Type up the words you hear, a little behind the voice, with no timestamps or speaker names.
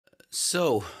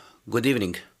So, good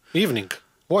evening. Evening.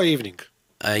 Why evening?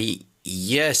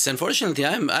 Yes, unfortunately,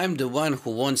 I'm the one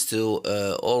who wants to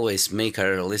always make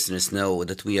our listeners know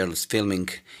that we are filming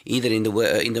either in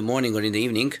the morning or in the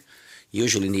evening,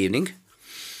 usually in the evening.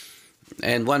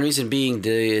 And one reason being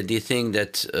the thing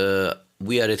that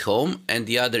we are at home, and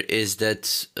the other is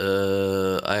that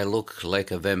I look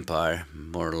like a vampire,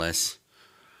 more or less.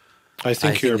 I I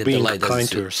think think you're that the being light doesn't kind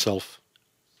to suit. yourself.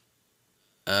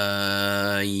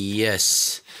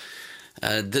 Yes.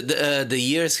 The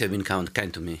years have been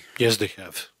kind to me. Yes, they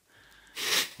have.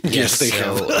 Yes, Yes, they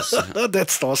have. so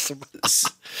That's awesome.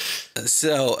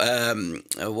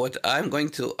 what I'm going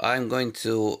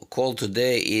to call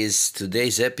today is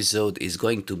today's episode is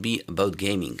going to be about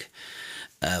gaming.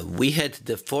 We had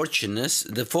the fortune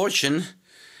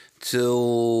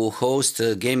to host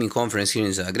a gaming conference here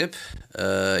in Zagreb.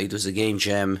 It was a game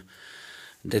jam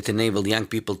that enabled young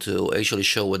people to actually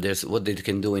show what they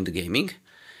can do in the gaming.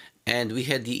 And we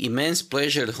had the immense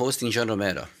pleasure of hosting John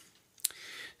Romero.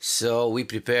 So we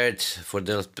prepared for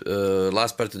the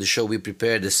last part of the show. We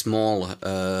prepared a small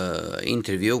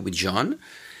interview with John.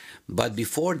 But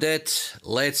before that,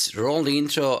 let's roll the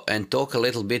intro and talk a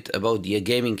little bit about the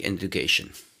gaming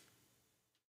education.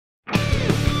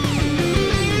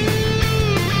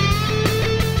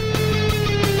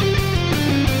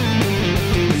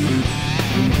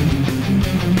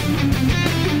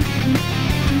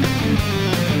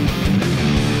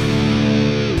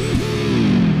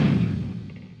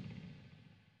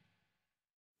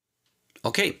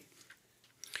 Okay.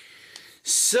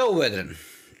 So, Vedran,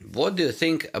 what do you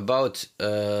think about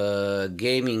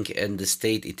gaming and the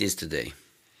state it is today?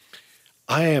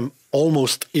 I am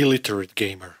almost illiterate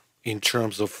gamer in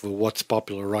terms of what's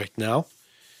popular right now.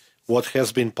 What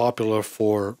has been popular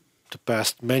for the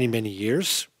past many, many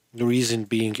years. The reason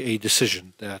being a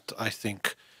decision that I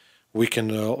think we can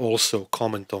also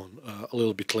comment on a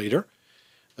little bit later.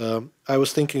 I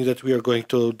was thinking that we are going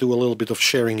to do a little bit of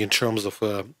sharing in terms of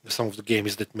some of the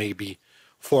games that maybe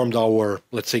formed our,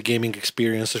 let's say, gaming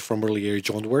experiences from early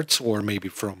age onwards, or maybe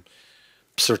from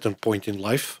a certain point in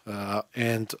life.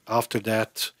 And after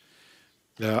that,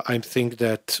 I think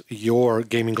that your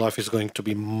gaming life is going to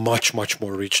be much, much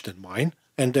more rich than mine.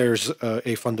 And there's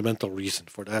a fundamental reason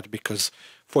for that, because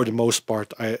for the most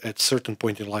part, at a certain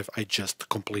point in life, I just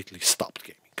completely stopped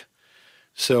gaming.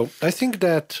 So I think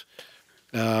that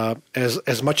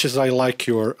as much as I like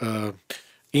your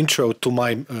intro to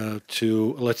my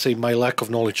to let's say my lack of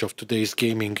knowledge of today's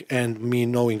gaming and me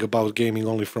knowing about gaming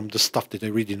only from the stuff that I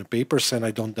read in the papers, and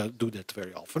I don't do that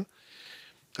very often.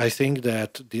 I think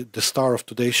that the star of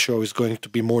today's show is going to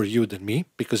be more you than me,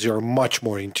 because you're much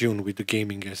more in tune with the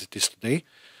gaming as it is today,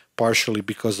 partially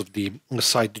because of the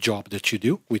side job that you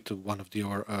do with one of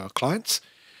your clients,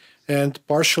 and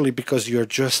partially because you're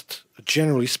just,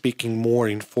 generally speaking, more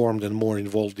informed and more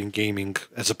involved in gaming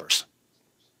as a person.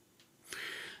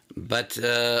 But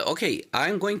okay,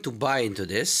 I'm going to buy into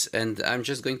this, and I'm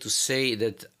just going to say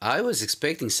that I was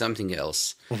expecting something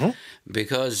else,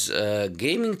 because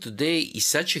gaming today is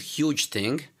such a huge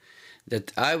thing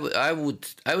that I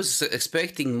was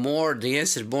expecting more the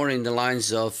answer more in the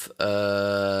lines of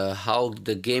how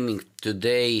the gaming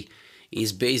today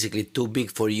is basically too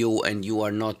big for you and you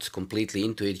are not completely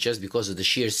into it just because of the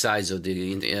sheer size of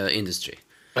the industry.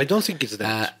 I don't think it's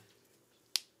that.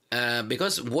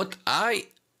 Because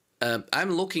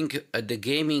I'm looking at the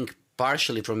gaming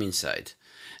partially from inside,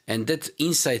 and that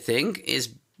inside thing is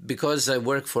because I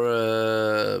work for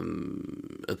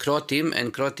a Crow team,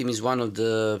 and Crow team is one of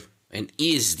the and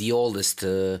is the oldest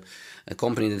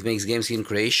company that makes games in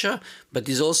Croatia, but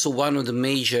is also one of the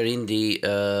major indie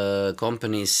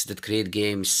companies that create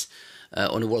games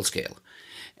on a world scale.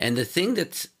 And the thing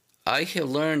that I have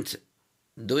learned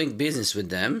doing business with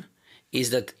them is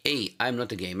that I'm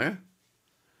not a gamer.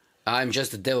 I'm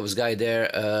just a DevOps guy there,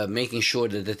 making sure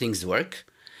that the things work.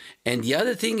 And the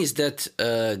other thing is that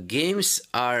games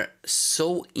are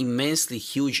so immensely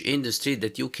huge industry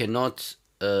that you cannot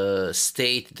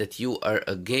state that you are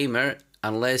a gamer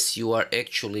unless you are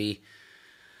actually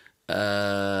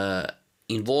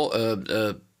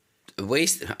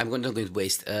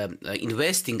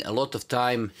investing a lot of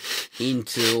time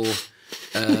into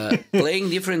playing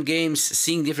different games,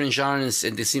 seeing different genres,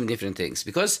 and seeing different things.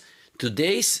 Because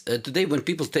today when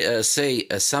people say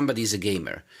somebody is a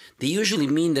gamer, they usually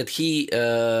mean that he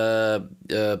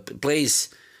plays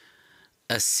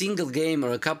a single game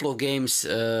or a couple of games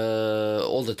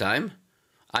all the time.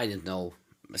 I don't know,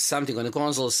 something on the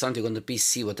console, something on the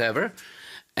PC, whatever.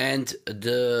 And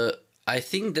I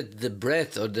think that the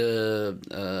breadth or the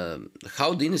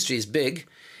how the industry is big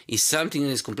is something that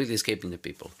is completely escaping the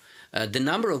people. The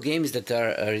number of games that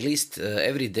are released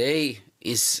every day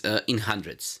is in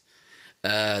hundreds.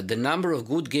 The number of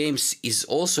good games is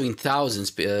also in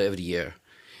thousands every year.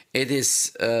 It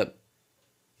is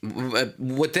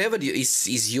whatever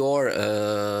is your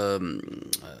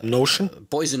Notion?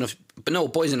 poison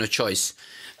of choice.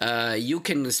 You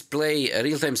can play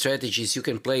real-time strategies. You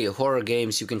can play horror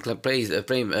games. You can play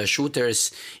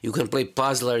shooters. You can play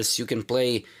puzzlers. You can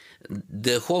play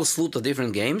the whole slew of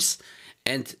different games.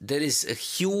 And there is a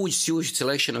huge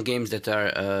selection of games that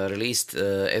are released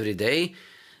every day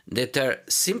that are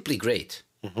simply great.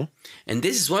 Mm-hmm. And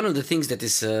this is one of the things that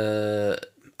is, I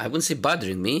wouldn't say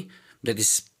bothering me, that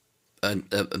is a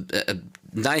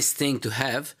nice thing to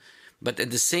have. But at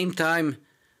the same time,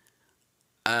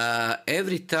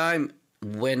 every time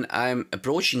when I'm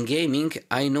approaching gaming,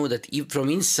 I know that from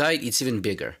inside it's even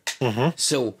bigger. Mm-hmm.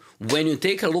 So when you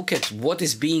take a look at what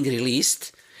is being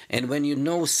released, and when you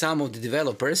know some of the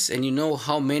developers and you know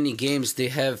how many games they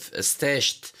have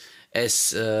stashed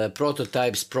as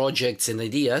prototypes, projects, and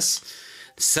ideas,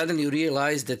 suddenly you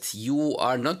realize that you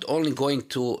are not only going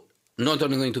to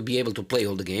be able to play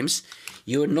all the games,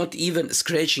 you're not even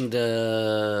scratching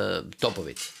the top of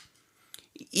it.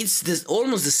 It's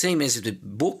almost the same as with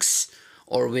books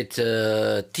or with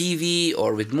TV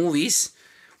or with movies.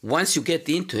 Once you get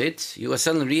into it, you will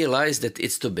suddenly realize that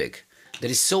it's too big. There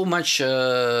is so much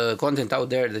content out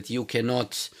there that you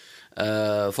cannot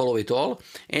follow it all,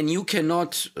 and you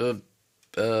cannot,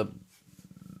 even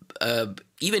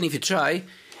if you try,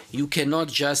 you cannot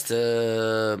just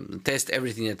test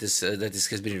everything that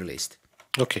has been released.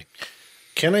 Okay.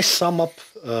 Can I sum up,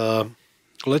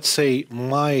 let's say,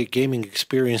 my gaming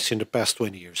experience in the past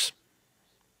 20 years?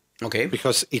 Okay.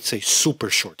 Because it's a super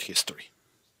short history.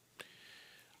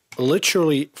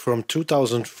 Literally from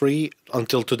 2003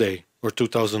 until today, or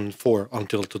 2004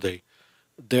 until today,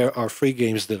 there are 3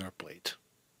 games that are played.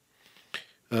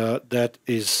 That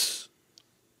is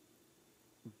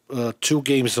 2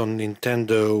 games on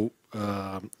Nintendo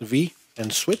Wii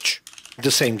and Switch. The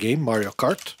same game, Mario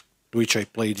Kart, which I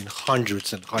played in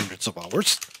hundreds and hundreds of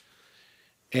hours.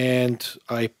 And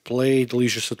I played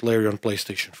Leisure Suit Larry on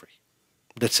PlayStation 3.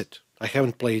 That's it. I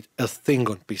haven't played a thing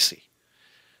on PC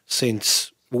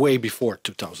since way before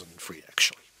 2003,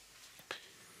 actually.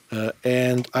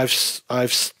 And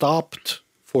I've stopped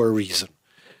for a reason.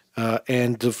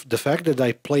 And the fact that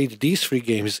I played these 3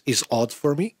 games is odd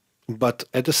for me. But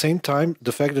at the same time,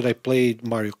 the fact that I played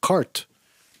Mario Kart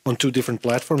on 2 different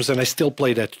platforms, and I still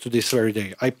play that to this very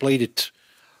day. I played it,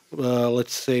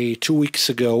 let's say, 2 weeks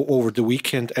ago over the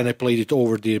weekend, and I played it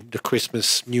over the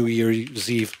Christmas, New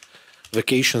Year's Eve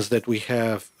vacations that we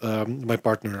have. My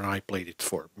partner and I played it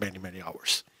for many, many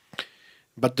hours.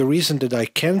 But the reason that I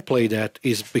can play that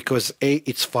is because A,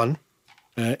 it's fun.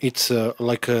 It's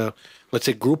like a, let's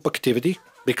say, group activity,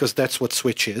 because that's what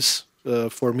Switch is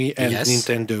for me, and Yes.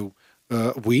 Nintendo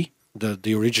Wii,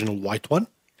 the original white one.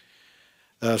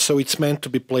 So it's meant to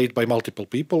be played by multiple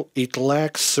people. It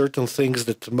lacks certain things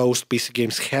that most PC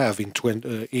games have in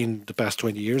the past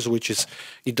 20 years, which is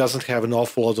it doesn't have an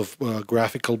awful lot of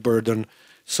graphical burden.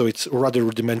 So it's rather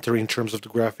rudimentary in terms of the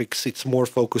graphics. It's more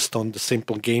focused on the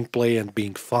simple gameplay and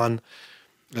being fun.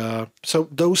 So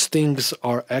those things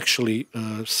are actually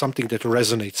something that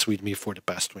resonates with me for the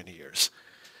past 20 years.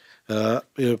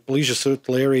 Leisure Suit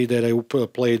Larry that I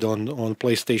played on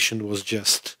PlayStation was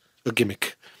just a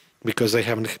gimmick, because I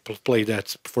haven't played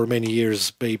that for many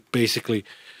years. Basically,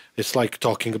 it's like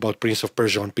talking about Prince of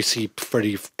Persia on PC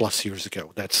 30 plus years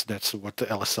ago. That's what the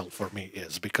LSL for me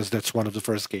is, because that's one of the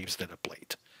first games that I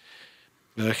played.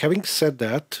 Having said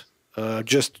that,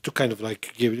 just to kind of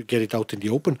like get it out in the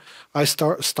open, I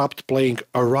stopped playing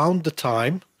around the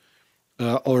time,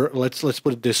 or let's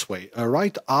put it this way,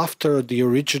 right after the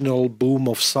original boom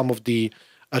of some of the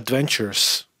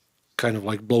adventures kind of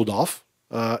like blowed off.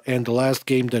 And the last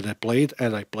game that I played,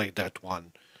 and I played that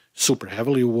one super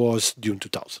heavily, was Dune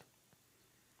 2000.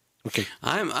 Okay.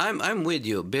 I'm with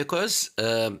you, because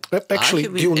actually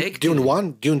Dune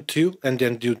 1, Dune 2, and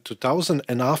then Dune 2000,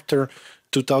 and after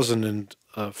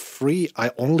 2003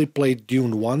 I only played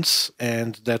Dune once,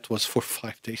 and that was for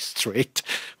 5 days straight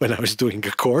when I was doing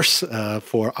a course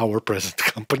for our present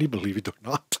company, believe it or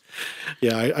not.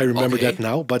 Yeah, I remember Okay. that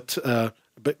now, but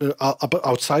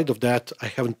outside of that, I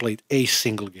haven't played a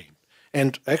single game.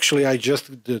 And actually, I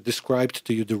just described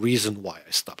to you the reason why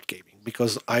I stopped gaming,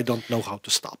 because I don't know how to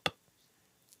stop.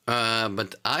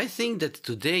 But I think that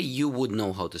today you would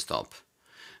know how to stop.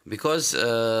 Because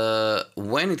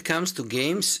when it comes to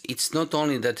games, it's not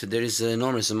only that there is an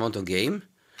enormous amount of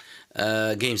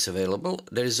games available,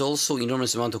 there is also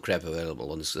enormous amount of crap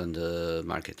available on the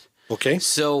market. Okay.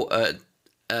 So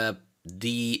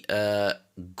the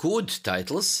good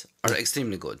titles are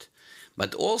extremely good.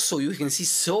 But also you can see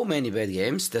so many bad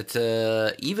games that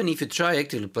even if you try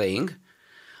actively playing,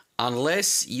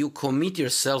 unless you commit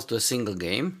yourself to a single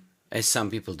game, as some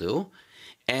people do,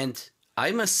 and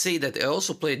I must say that I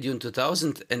also played Dune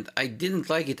 2000, and I didn't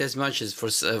like it as much as,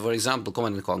 for example,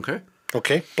 Command and Conquer.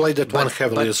 Okay, played that one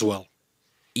heavily as well.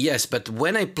 Yes, but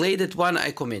when I played that one,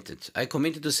 I committed. I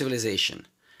committed to Civilization.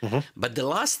 But the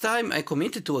last time I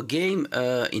committed to a game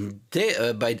in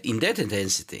that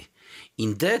intensity,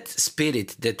 in that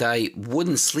spirit that I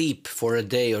wouldn't sleep for a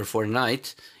day or for a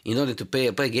night in order to play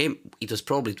a game, it was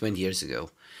probably 20 years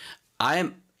ago. I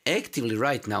am actively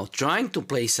right now trying to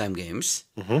play some games,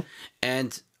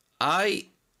 and I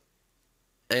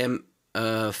am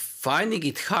finding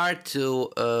it hard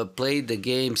to play the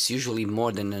games usually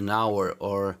more than an hour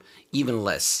or even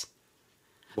less.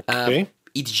 Okay.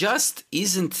 It just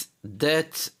isn't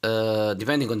that,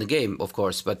 depending on the game, of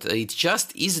course, but it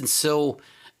just isn't so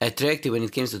attractive when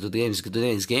it comes to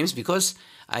today's games, because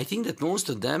I think that most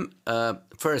of them,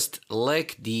 first,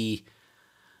 lack the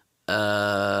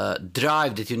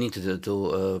drive that you need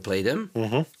to play them,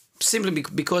 simply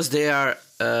because they are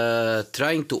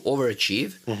trying to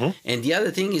overachieve. And the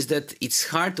other thing is that it's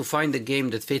hard to find a game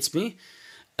that fits me,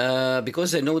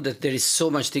 because I know that there is so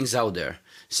much things out there.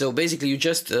 So basically you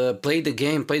just play the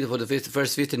game, play it for the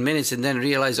first 15 minutes, and then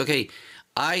realize, okay,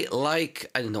 I like,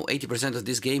 I don't know, 80% of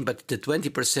this game, but the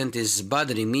 20% is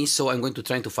bothering me, so I'm going to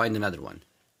try to find another one.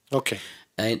 Okay.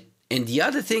 And the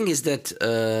other thing is that,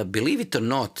 believe it or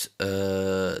not,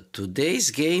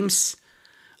 today's games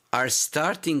are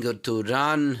starting to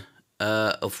run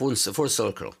a full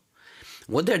circle.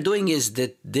 What they're doing is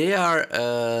that they are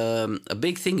a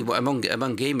big thing among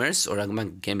gamers or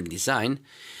among gaming design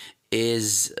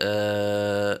is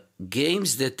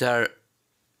games that are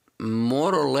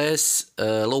more or less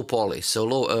low poly, so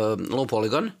low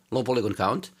polygon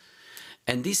count,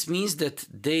 and this means that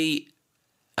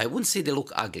I wouldn't say they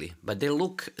look ugly, but they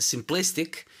look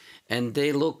simplistic, and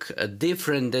they look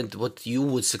different than what you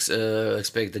would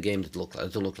expect the game to look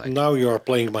like. Now you are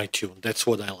playing my tune. That's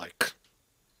what I like.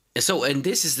 So, and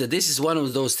this is one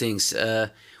of those things.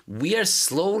 We are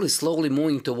slowly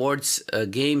moving towards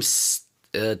games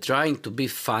trying to be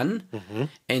fun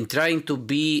and trying to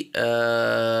be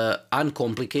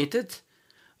uncomplicated,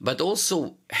 but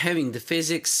also having the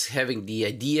physics, having the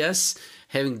ideas,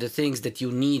 having the things that you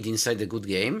need inside a good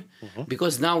game,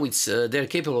 because now they're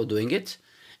capable of doing it,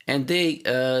 and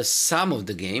some of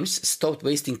the games stopped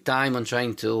wasting time on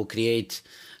trying to create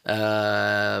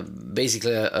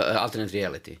basically an alternate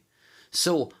reality.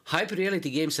 So hyper reality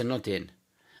games are not in.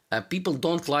 People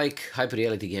don't like hyper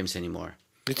reality games anymore.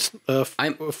 It's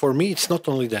for me. It's not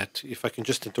only that. If I can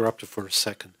just interrupt you for a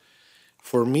second,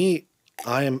 for me,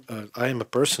 I am a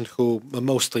person who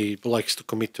mostly likes to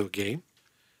commit to a game.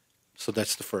 So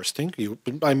that's the first thing.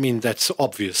 I mean, that's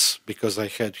obvious because I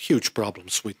had huge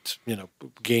problems with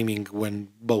gaming when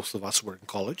both of us were in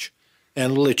college,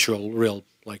 and real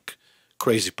like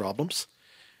crazy problems.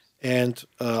 And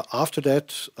after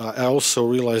that, I also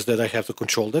realized that I have to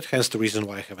control that. Hence the reason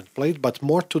why I haven't played. But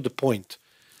more to the point,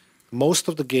 most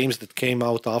of the games that came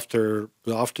out after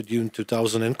Dune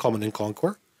 2000 and Command and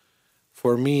Conquer,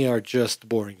 for me, are just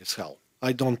boring as hell.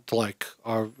 I don't like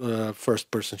our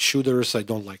first-person shooters. I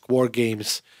don't like war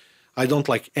games. I don't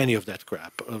like any of that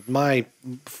crap.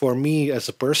 For me as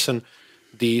a person,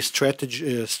 the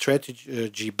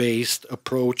strategy-based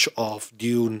approach of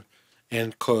Dune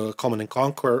and Command and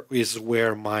Conquer is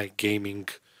where my gaming,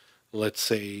 let's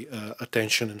say,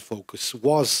 attention and focus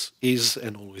is,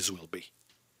 and always will be.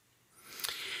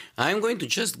 I'm going to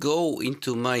just go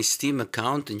into my Steam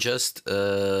account and just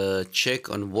check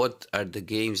on what are the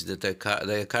games that I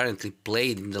currently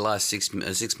played in the last 6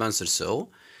 months or so.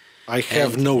 I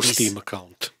have no Steam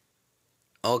account.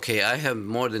 Okay, I have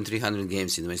more than 300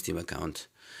 games in my Steam account.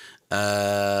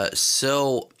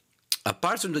 So,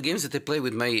 apart from the games that I play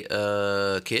with my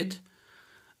kid,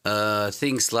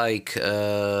 things like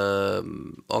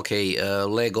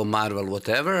Lego, Marvel,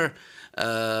 whatever.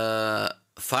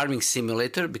 Farming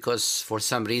simulator, because for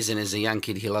some reason as a young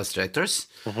kid he loves tractors,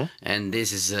 and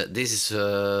this is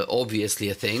obviously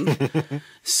a thing.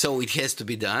 So it has to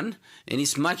be done, and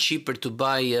it's much cheaper to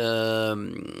buy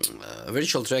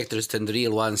virtual tractors than the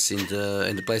real ones and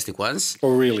the plastic ones.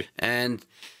 Oh, really? And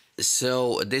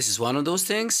so this is one of those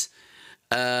things.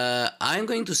 I'm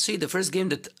going to say the first game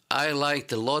that I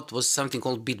liked a lot was something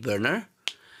called Beat Burner,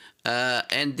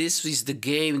 and this is the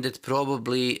game that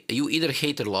probably you either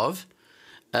hate or love.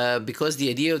 Because the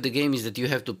idea of the game is that you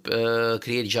have to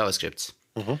create JavaScripts.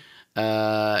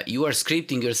 you are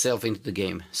scripting yourself into the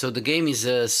game. So the game is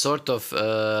a sort of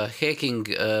hacking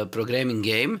programming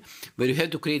game where you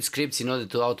have to create scripts in order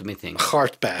to automate things.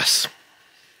 Hard pass.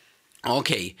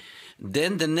 Okay.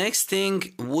 Then the next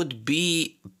thing would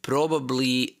be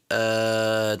probably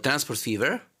Transport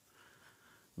Fever,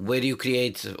 where you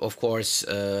create, of course,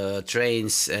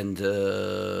 trains and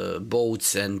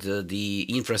boats and the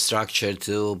infrastructure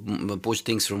to push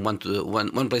things from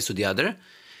one place to the other.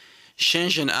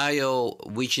 Shenzhen.io,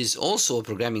 which is also a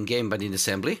programming game but in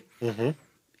assembly. Mm-hmm.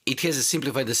 It has a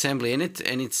simplified assembly in it,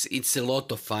 and it's a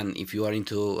lot of fun if you are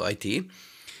into IT.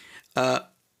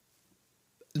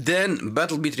 Then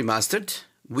Battle Beat Remastered,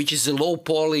 which is a low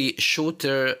poly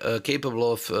shooter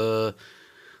capable of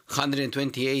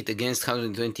 128 against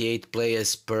 128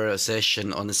 players per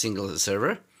session on a single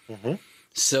server. Mm-hmm.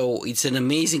 So it's an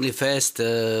amazingly fast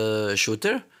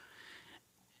shooter.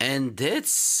 And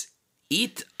that's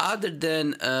it, other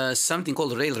than something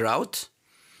called Rail Route.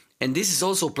 And this is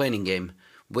also a planning game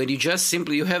where you just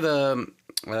simply, you have a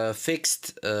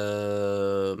fixed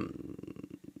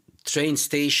train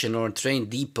station or train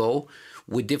depot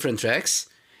with different tracks,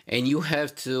 and you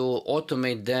have to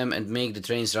automate them and make the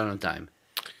trains run on time.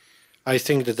 I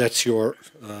think that's your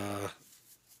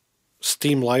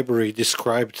Steam library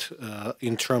described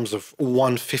in terms of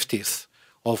 1/50th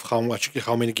of how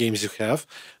many games you have,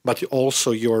 but also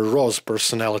your ROS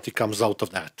personality comes out of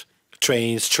that.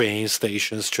 Trains,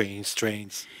 stations,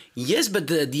 trains. Yes, but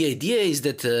the idea is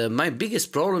that my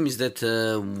biggest problem is that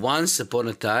once upon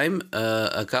a time,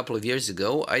 a couple of years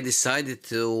ago, I decided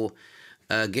to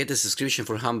get a subscription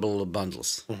for Humble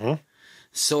Bundles. Mm-hmm.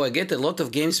 So I get a lot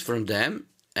of games from them,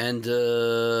 and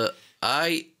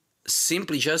I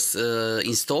simply just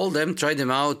install them, try them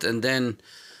out, and then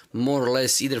more or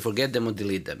less either forget them or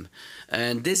delete them.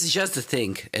 And this is just the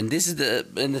thing. And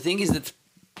the thing is that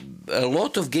a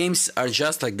lot of games are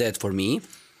just like that for me.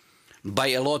 By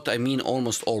a lot, I mean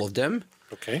almost all of them.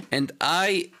 Okay. And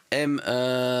I am,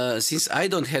 since I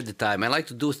don't have the time, I like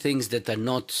to do things that are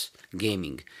not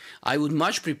gaming. I would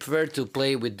much prefer to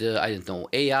play with, I don't know,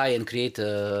 AI and create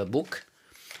a book,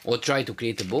 or try to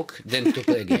create a book, than to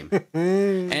play a game.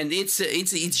 And it's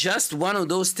just one of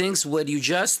those things where you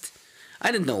just,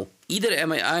 I don't know, either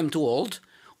I'm too old,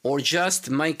 or just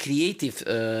my creative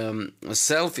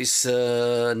self is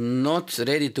not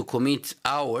ready to commit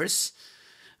hours,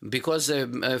 because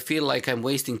I feel like I'm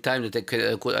wasting time that I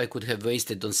could have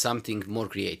wasted on something more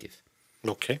creative.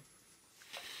 Okay.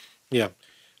 Yeah.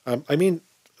 I mean,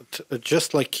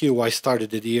 just like you, I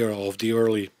started at the era of the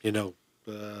early, 8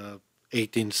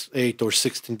 or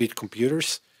 16-bit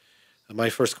computers.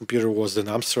 My first computer was an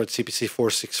Amstrad CPC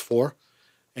 464,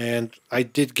 and I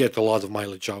did get a lot of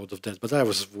mileage out of that. But that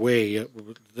was way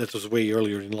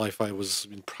earlier in life. I was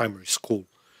in primary school.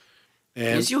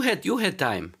 And yes, you had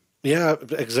time. Yeah,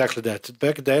 exactly that.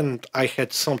 Back then, I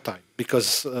had some time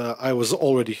because I was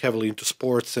already heavily into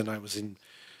sports, and I was in,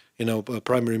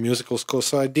 primary musical school,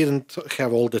 so I didn't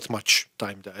have all that much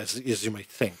time as you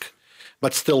might think.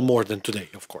 But still more than today,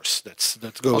 of course. That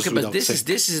goes okay, without but saying.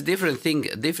 this is a different thing.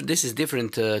 This is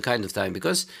different kind of time,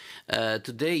 because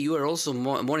today you are also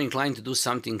more inclined to do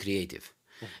something creative,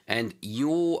 and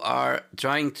you are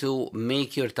trying to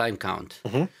make your time count.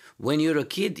 Mm-hmm. When you're a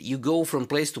kid, you go from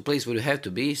place to place where you have to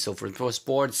be. So for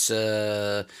sports,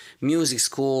 music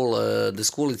school, the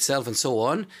school itself, and so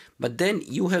on. But then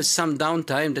you have some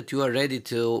downtime that you are ready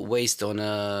to waste on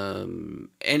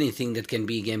anything that can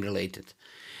be game related.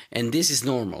 And this is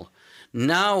normal.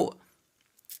 Now,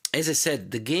 as I said,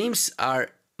 the games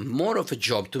are more of a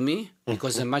job to me,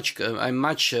 because I'm much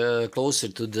closer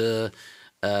to the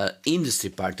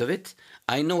industry part of it.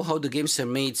 I know how the games are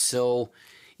made, so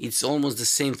it's almost the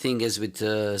same thing as with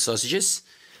sausages.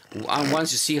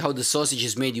 Once you see how the sausage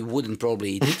is made, you wouldn't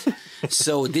probably eat it.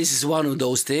 So this is one of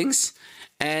those things.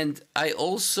 And I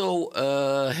also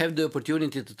have the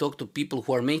opportunity to talk to people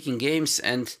who are making games,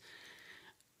 and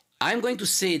I'm going to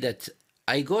say that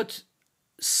I got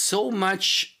so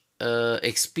much better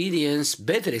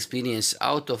experience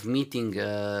out of meeting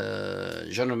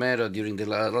John Romero during the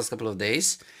last couple of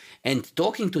days, and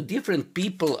talking to different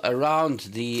people around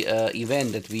the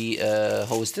event that we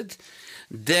hosted,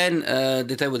 than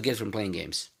that I would get from playing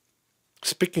games.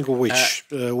 Speaking of which,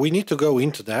 we need to go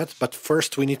into that, but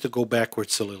first we need to go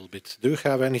backwards a little bit. Do you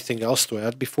have anything else to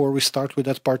add before we start with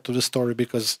that part of the story?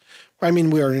 Because,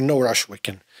 we are in no rush. We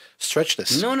can stretch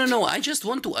this. No. I just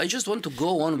want to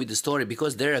go on with the story,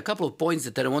 because there are a couple of points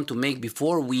that I want to make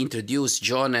before we introduce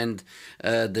John and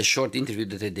the short interview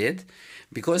that I did,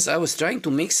 because I was trying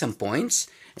to make some points,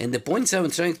 and the points I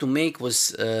was trying to make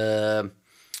was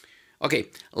okay.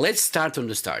 Let's start from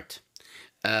the start.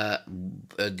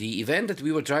 the event that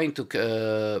we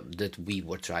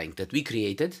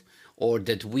created, or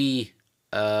that we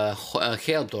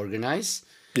helped organize,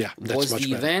 Yeah, that's was much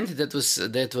the better. event that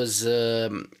was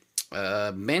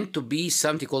meant to be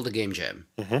something called a game jam.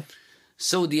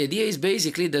 So the idea is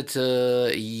basically that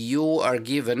you are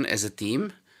given as a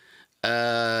team.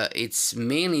 It's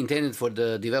mainly intended for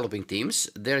the developing teams.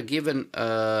 They're given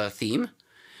a theme,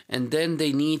 and then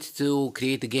they need to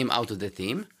create a game out of the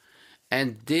theme.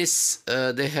 And this,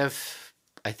 they have,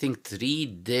 I think, 3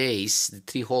 days,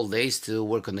 3 whole days to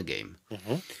work on the game.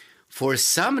 For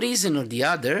some reason or the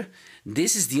other,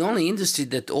 this is the only industry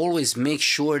that always makes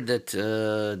sure that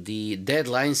the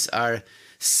deadlines are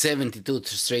 72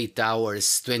 straight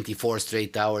hours, 24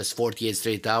 straight hours, 48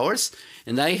 straight hours.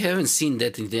 And I haven't seen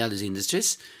that in the other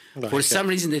industries. For some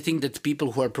reason, they think that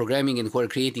people who are programming and who are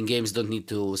creating games don't need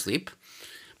to sleep.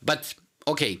 But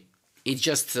okay, it's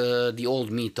just the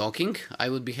old me talking. I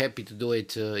would be happy to do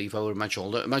it if I were much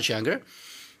older, much younger.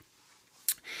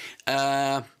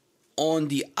 On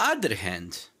the other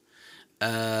hand,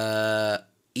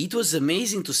 it was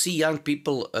amazing to see young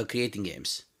people creating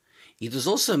games. It was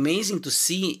also amazing to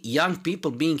see young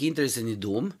people being interested in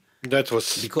Doom. That was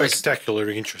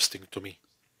spectacularly interesting to me.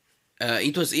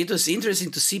 It was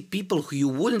interesting to see people who you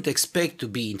wouldn't expect to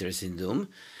be interested in Doom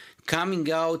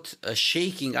coming out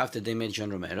shaking after they met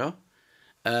John Romero,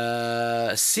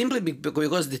 simply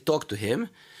because they talked to him.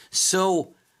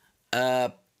 So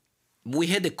we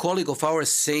had a colleague of ours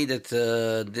say that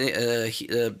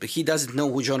he doesn't know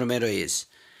who John Romero is.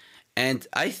 And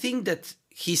I think that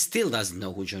he still doesn't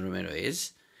know who John Romero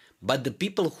is, but the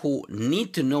people who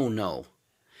need to know.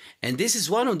 And this is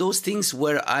one of those things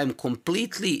where I'm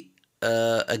completely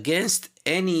against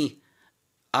any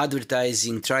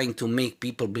advertising trying to make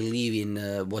people believe in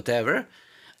whatever.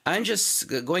 I'm just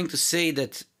going to say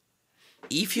that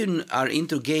if you are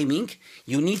into gaming,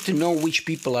 you need to know which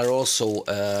people are also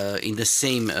in the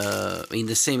same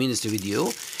industry with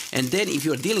you, and then if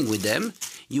you are dealing with them,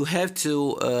 you have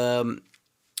to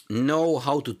know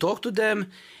how to talk to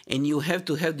them, and you have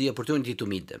to have the opportunity to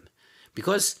meet them,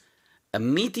 because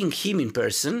meeting him in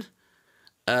person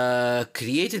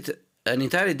created an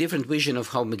entirely different vision of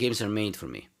how games are made for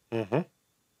me.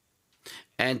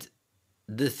 And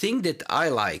the thing that I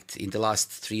liked in the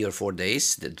last 3 or 4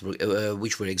 days, that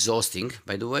which were exhausting,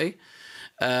 by the way,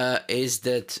 is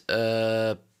that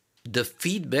the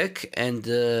feedback and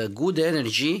the good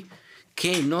energy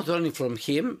came not only from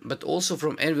him, but also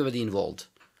from everybody involved.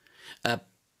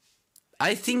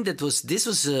 I think this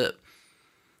was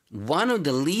one of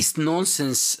the least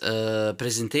nonsense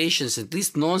presentations, at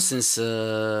least nonsense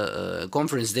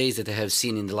conference days that I have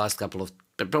seen in the last couple of,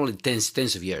 probably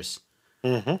tens of years.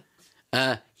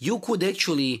 You could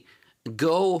actually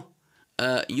go.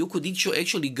 You could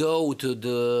actually go to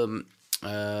the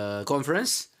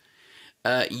conference.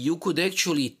 You could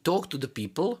actually talk to the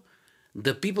people.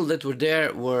 The people that were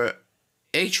there were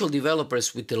actual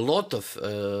developers with a lot of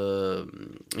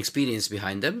experience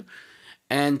behind them,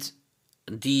 and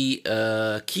the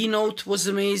keynote was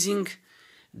amazing.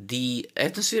 The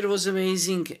atmosphere was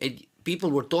amazing.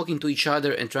 People were talking to each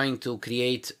other and trying to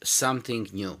create something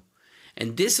new.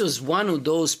 And this was one of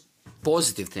those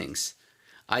positive things.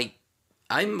 I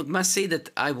must say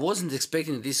that I wasn't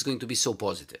expecting that this is going to be so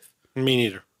positive. Me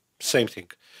neither. Same thing.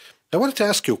 I wanted to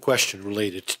ask you a question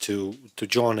related to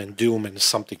John and Doom and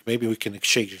something. Maybe we can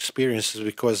exchange experiences,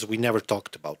 because we never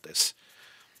talked about this.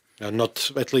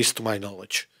 Not at least to my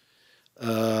knowledge.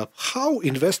 How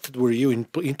invested were you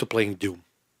into playing Doom?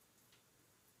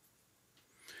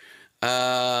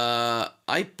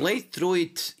 I played through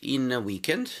it in a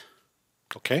weekend.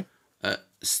 Okay.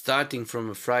 Starting from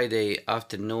a Friday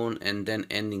afternoon and then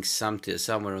ending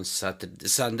somewhere on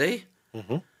Sunday.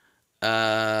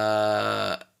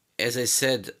 As I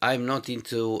said, I'm not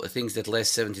into things that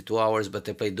last 72 hours, but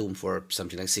I played Doom for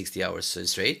something like 60 hours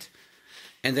straight.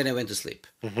 And then I went to sleep.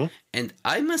 And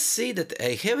I must say that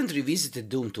I haven't revisited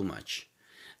Doom too much.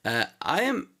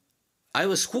 I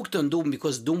was hooked on Doom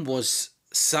because Doom was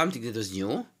something that was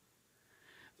new.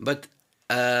 But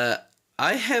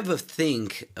I have a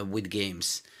thing with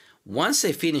games. Once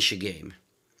I finish a game,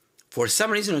 for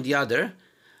some reason or the other,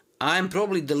 I'm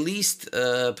probably the least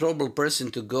probable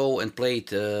person to go and play it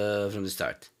from the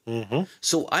start.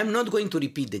 So I'm not going to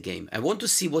repeat the game. I want to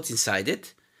see what's inside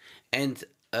it. And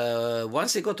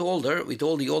once I got older, with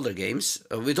all the older games,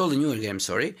 with all the newer games,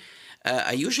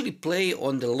 I usually play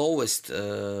on the lowest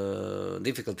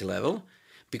difficulty level,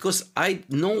 because I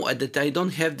know that I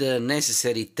don't have the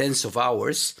necessary tens of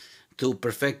hours to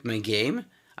perfect my game.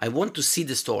 I want to see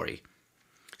the story.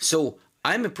 So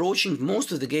I'm approaching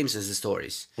most of the games as the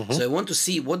stories. So I want to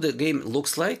see what the game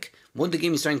looks like, what the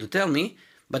game is trying to tell me,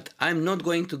 but I'm not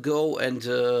going to go and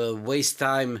waste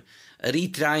time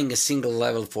retrying a single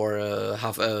level for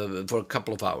for a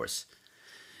couple of hours.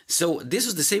 So this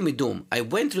was the same with Doom. I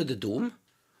went through the Doom.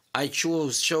 I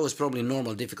chose probably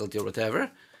normal difficulty or whatever,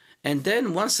 and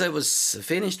then once I was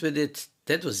finished with it,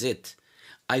 that was it.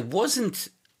 I wasn't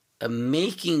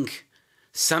making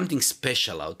something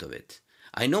special out of it.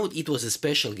 I know it was a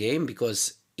special game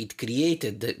because it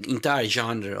created the entire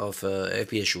genre of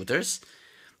FPS shooters,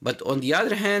 but on the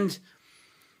other hand,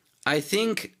 I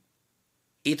think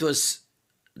it was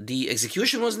the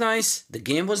execution was nice, the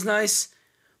game was nice,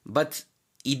 but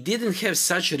it didn't have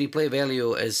such a replay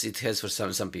value as it has for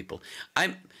some people.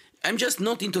 I'm just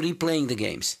not into replaying the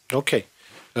games. Okay,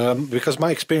 because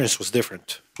my experience was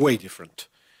different, way different.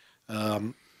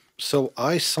 So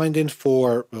I signed in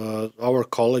for our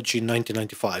college in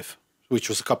 1995, which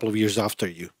was a couple of years after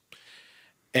you.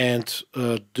 And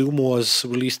Doom was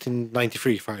released in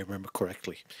 93, if I remember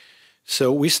correctly.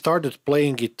 So we started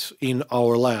playing it in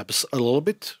our labs a little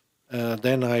bit.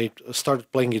 Then I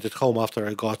started playing it at home after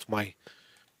I got my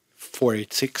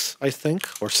 486, I think,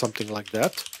 or something like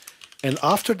that. And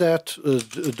after that,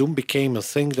 Doom became a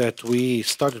thing that we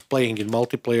started playing in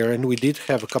multiplayer, and we did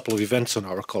have a couple of events on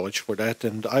our college for that,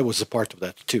 and I was a part of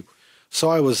that too. So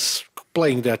I was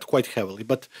playing that quite heavily.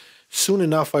 But soon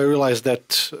enough, I realized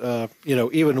that,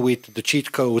 even with the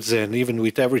cheat codes and even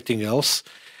with everything else,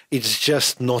 it's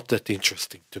just not that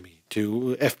interesting to me,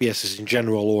 to FPSs in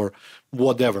general or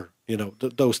whatever.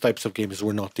 Those types of games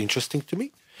were not interesting to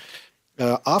me.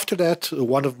 After that,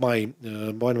 one of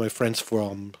my friends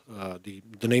from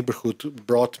the neighborhood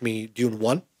brought me Dune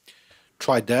 1.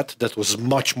 Tried that. That was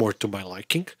much more to my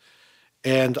liking.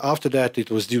 And after that,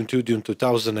 it was Dune 2, Dune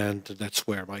 2000, and that's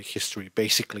where my history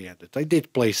basically ended. I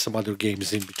did play some other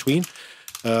games in between.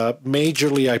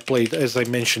 Majorly, I played, as I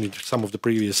mentioned in some of the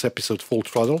previous episodes, Full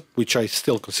Throttle, which I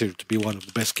still consider to be one of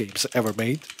the best games ever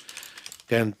made.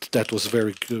 And that was a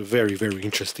very, very, very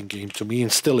interesting game to me,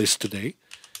 and still is today.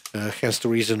 Hence the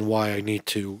reason why I need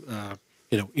to,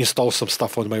 install some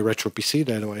stuff on my retro PC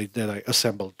that I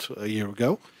assembled a year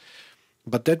ago.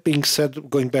 But that being said,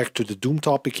 going back to the Doom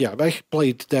topic, yeah, I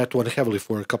played that one heavily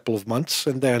for a couple of months,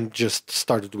 and then just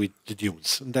started with the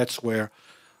Dunes, and that's where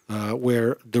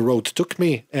the road took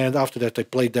me. And after that, I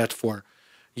played that for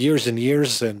years and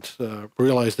years, and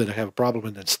realized that I have a problem,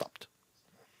 and then stopped.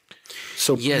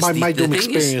 So Yes, my the Doom thing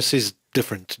experience is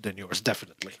different than yours,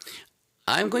 definitely.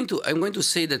 I'm going to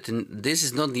say that this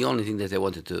is not the only thing that I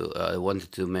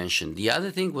wanted to mention. The other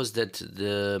thing was that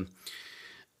the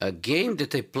game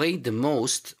that I played the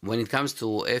most when it comes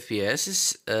to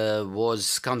FPS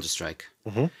was Counter-Strike,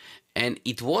 and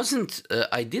it wasn't.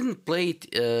 I didn't play it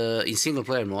in single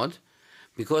player mode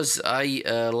because I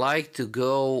like to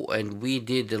go, and we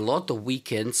did a lot of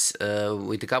weekends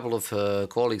with a couple of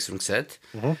colleagues from set.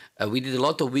 We did a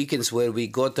lot of weekends where we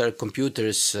got our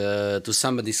computers to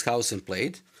somebody's house and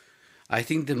played. I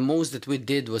think the most that we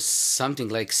did was something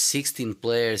like 16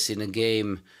 players in a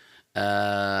game.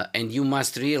 And you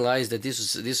must realize that this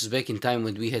was back in time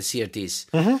when we had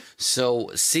CRTs.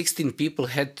 So 16 people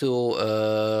had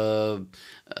to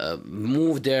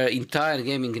move their entire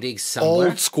gaming rigs somewhere.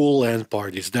 Old school LAN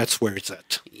parties, that's where it's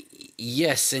at.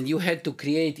 Yes, and you had to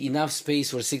create enough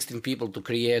space for 16 people to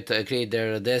create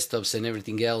their desktops and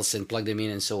everything else and plug them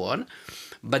in and so on.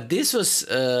 But this was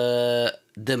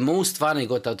the most fun I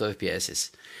got out of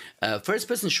FPSs.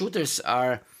 First-person shooters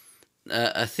are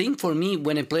a thing for me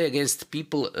when I play against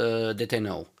people that I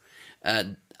know.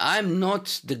 I'm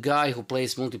not the guy who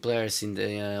plays multiplayers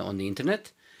on the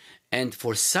internet, and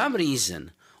for some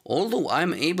reason, although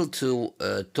I'm able to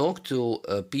talk to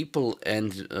people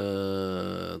and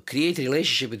create a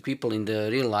relationship with people in the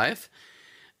real life,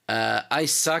 I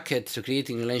suck at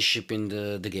creating a relationship in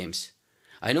the games.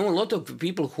 I know a lot of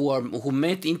people who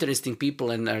met interesting people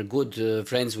and are good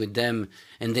friends with them,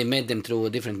 and they met them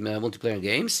through different multiplayer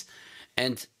games.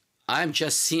 And I'm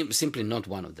just simply not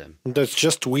one of them. That's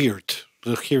just weird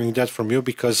hearing that from you,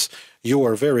 because you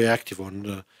are very active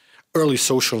on early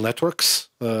social networks,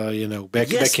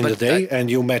 back in the day, and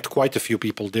you met quite a few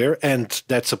people there, and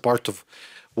that's a part of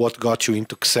what got you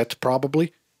into CSET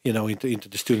probably, into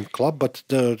the student club. But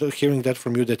hearing that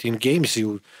from you, that in games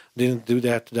you didn't do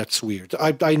that, that's weird.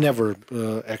 I never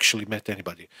actually met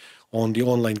anybody on the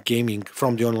online gaming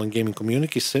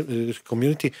community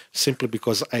simply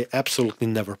because I absolutely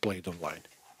never played online.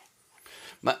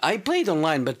 But I played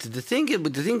online, but the thing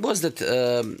was that,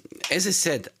 as I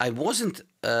said, I wasn't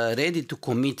ready to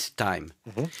commit time,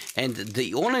 and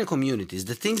the online communities,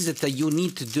 the things that you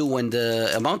need to do, and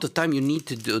the amount of time you need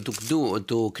to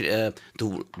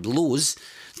lose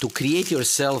to create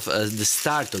yourself the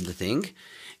start of the thing,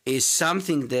 is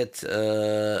something that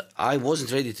I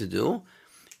wasn't ready to do.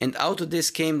 And out of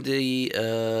this came the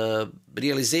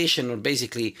realization, or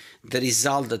basically the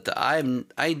result, that I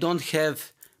don't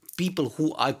have people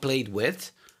who I played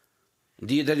with.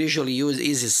 That usually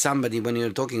is somebody, when you're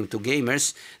talking to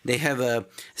gamers, they have a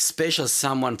special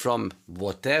someone from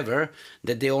whatever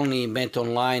that they only met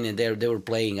online, and they were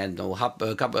playing, I don't know,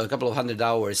 a couple of 100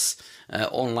 hours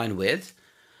online with.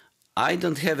 I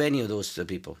don't have any of those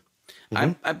people.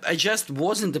 I just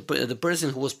wasn't the person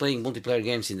who was playing multiplayer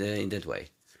games in that way.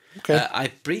 Okay.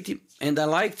 I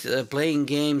liked playing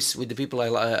games with the people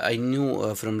I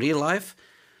knew from real life,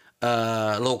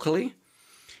 locally.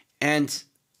 And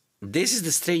this is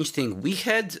the strange thing. We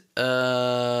had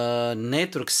a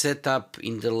network set up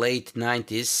in the late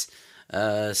 90s,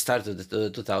 start of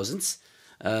the 2000s,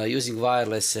 using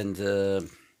wireless and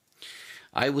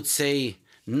I would say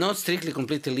not strictly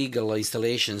completely legal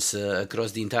installations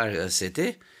across the entire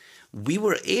city. We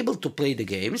were able to play the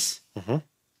games,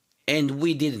 and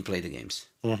we didn't play the games.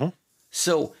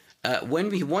 So when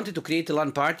we wanted to create a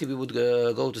LAN party, we would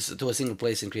go to a single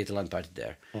place and create a LAN party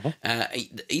there.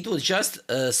 It was just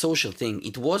a social thing.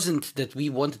 It wasn't that we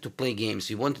wanted to play games.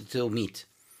 We wanted to meet.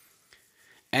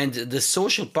 And the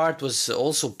social part was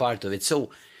also part of it. So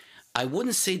I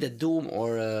wouldn't say that Doom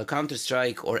or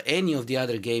Counter-Strike or any of the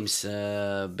other games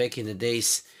back in the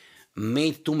days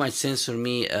made too much sense for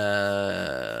me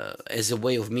as a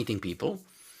way of meeting people.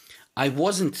 I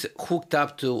wasn't hooked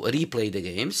up to replay the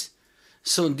games.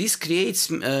 So this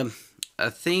creates a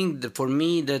thing that for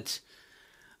me that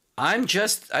I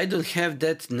don't have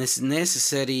that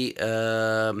necessary,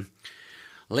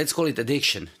 let's call it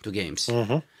addiction to games.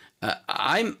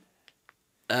 I'm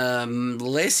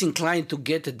less inclined to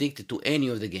get addicted to any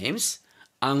of the games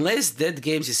unless that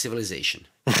game is Civilization.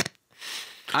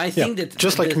 I think that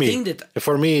just like me.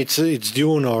 For me, it's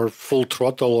Dune or Full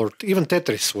Throttle or even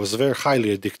Tetris was very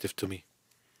highly addictive to me.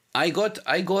 I got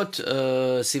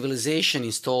Civilization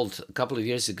installed a couple of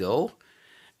years ago,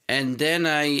 and then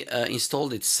I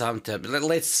installed it sometime.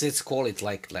 Let's call it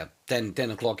like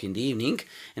 10 o'clock in the evening,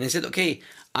 and I said, okay,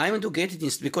 I'm going to get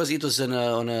it because it was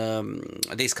on a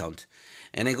discount,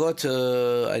 and I got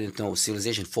I don't know,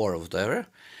 Civilization 4 or whatever,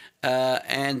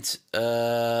 and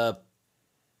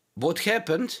what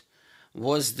happened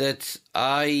was that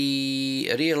I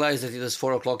realized that it was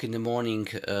 4 o'clock in the morning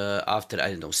after,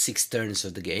 I don't know, 6 turns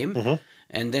of the game.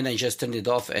 And then I just turned it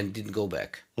off and didn't go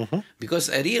back. Because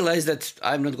I realized that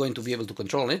I'm not going to be able to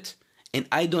control it, and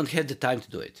I don't have the time to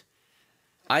do it.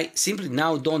 I simply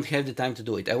now don't have the time to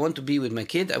do it. I want to be with my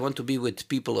kid. I want to be with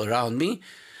people around me.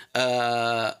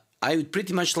 I would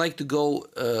pretty much like to go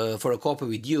for a coffee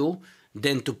with you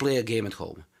than to play a game at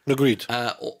home. Agreed.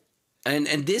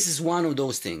 And this is one of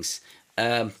those things.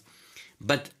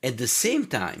 But at the same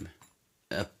time,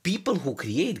 people who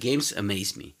create games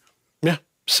amaze me. Yeah,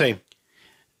 same.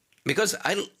 Because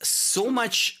I so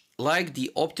much like the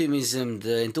optimism,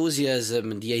 the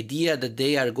enthusiasm, the idea that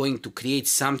they are going to create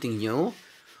something new,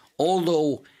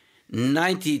 although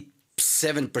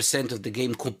 97% of the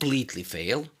game completely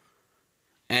fail.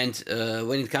 And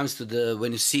when it comes to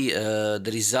when you see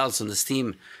the results on the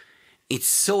Steam, it's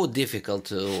so difficult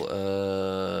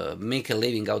to make a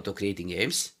living out of creating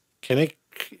games. Can I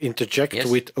interject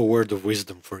with a word of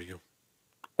wisdom for you?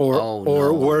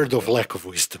 Or word of lack of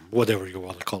wisdom, whatever you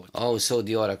want to call it. Oh, so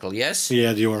the Oracle, yes?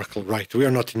 Yeah, the Oracle, right. We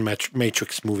are not in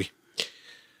Matrix movie.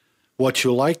 What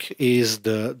you like is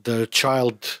the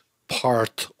child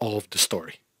part of the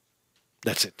story.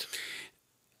 That's it.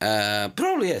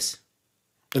 Probably yes.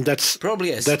 And that's probably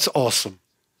yes. That's awesome.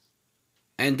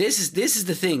 And this is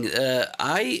the thing.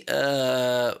 I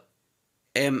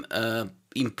am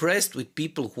impressed with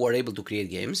people who are able to create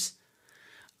games.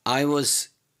 I wasn't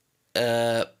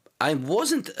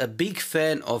a big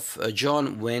fan of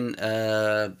John when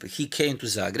he came to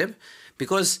Zagreb,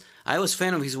 because I was a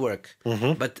fan of his work.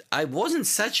 But I wasn't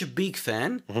such a big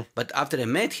fan. But after I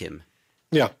met him,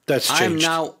 yeah, that's changed.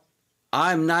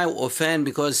 I'm now a fan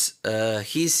because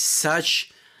he's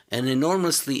such an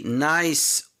enormously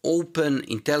nice, open,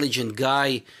 intelligent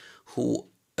guy who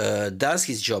does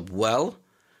his job well,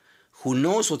 who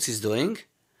knows what he's doing,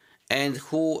 and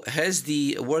who has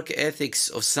the work ethics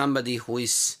of somebody who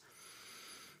is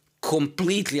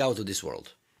completely out of this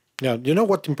world. Yeah, you know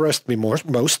what impressed me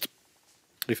most,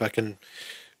 if I can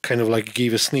kind of like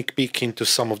give a sneak peek into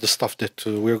some of the stuff that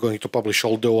we're going to publish,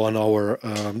 although on our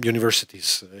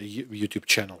university's YouTube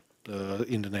channel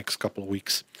in the next couple of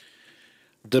weeks.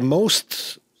 The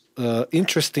most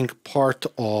interesting part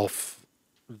of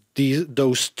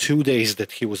those 2 days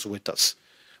that he was with us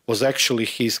was actually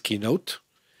his keynote,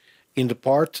 in the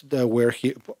part where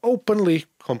he openly,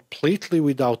 completely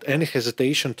without any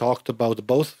hesitation, talked about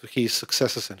both his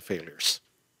successes and failures.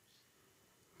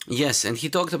 Yes, and he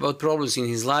talked about problems in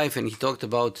his life, and he talked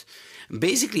about,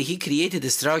 basically he created a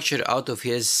structure out of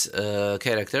his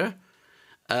character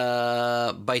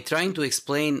by trying to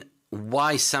explain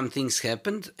why some things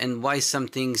happened and why some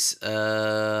things,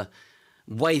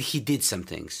 why he did some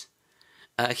things.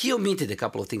 He omitted a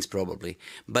couple of things probably,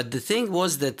 but the thing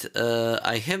was that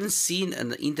I haven't seen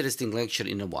an interesting lecture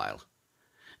in a while,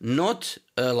 not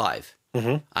live.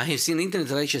 I have seen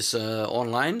internet lectures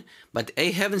online, but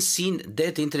I haven't seen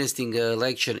that interesting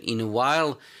lecture in a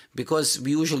while, because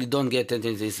we usually don't get that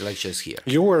interesting lectures here.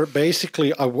 You were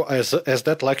basically, as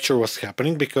that lecture was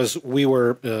happening, because we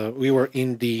were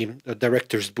in the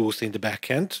director's booth in the back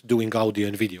end doing audio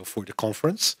and video for the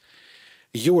conference.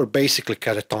 You were basically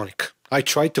catatonic. I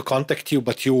tried to contact you,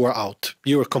 but you were out.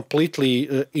 You were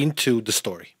completely into the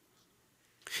story.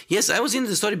 Yes, I was into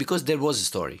the story because there was a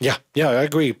story. Yeah, I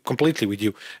agree completely with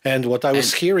you. And what I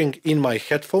was hearing in my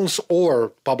headphones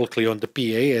or publicly on the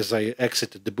PA as I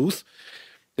exited the booth,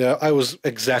 I was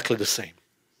exactly the same.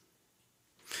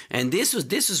 And this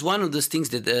was one of those things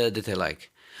that I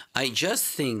like. I just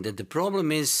think that the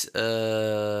problem is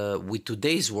with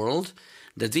today's world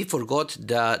that we forgot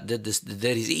that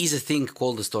there is a thing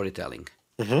called the storytelling.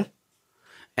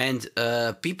 And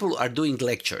people are doing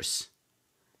lectures.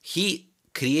 He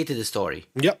created a story.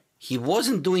 Yeah. He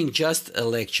wasn't doing just a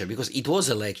lecture, because it was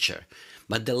a lecture,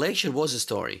 but the lecture was a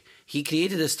story. He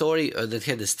created a story that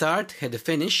had a start, had a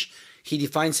finish. He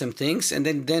defined some things, and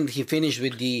then he finished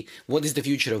with what is the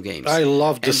future of games. I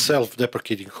love the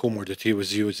self-deprecating humor that he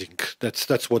was using.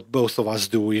 That's what both of us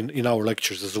do in our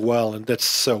lectures as well, and that's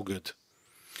so good.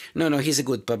 No, he's a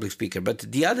good public speaker. But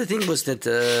the other thing was that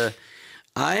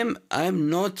I'm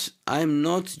not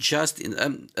just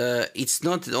it's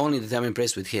not only that I'm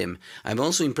impressed with him. I'm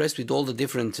also impressed with all the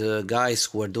different guys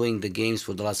who are doing the games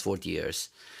for the last 40 years.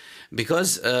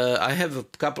 Because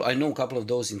I know a couple of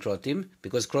those in Croteam,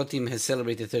 because Croteam has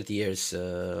celebrated 30 years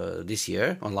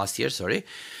last year, sorry.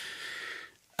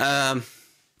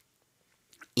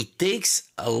 It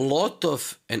takes a lot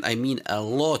of, and I mean a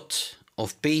lot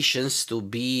of patience to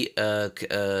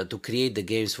to create the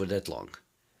games for that long.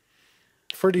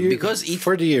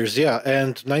 40 years, yeah,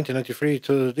 and 1993 it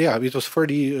was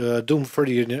Doom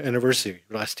 30 anniversary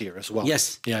last year as well.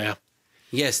 Yes. Yeah.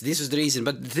 Yes, this was the reason.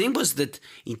 But the thing was that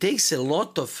it takes a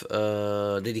lot of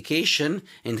dedication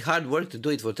and hard work to do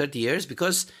it for 30 years,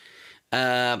 because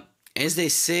as they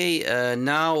say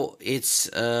now, it's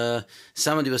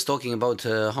somebody was talking about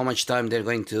how much time they're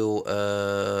going to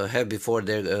have before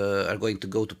they are going to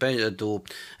go to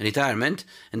retirement,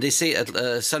 and they say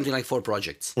something like 4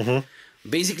 projects.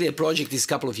 Basically, a project is a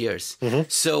couple of years.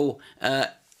 So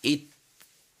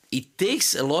it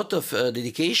takes a lot of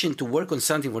dedication to work on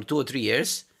something for 2 or 3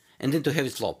 years and then to have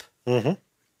it flop.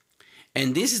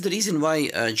 And this is the reason why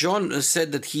John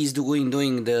said that he's doing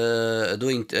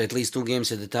at least 2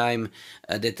 games at a time.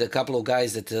 That a couple of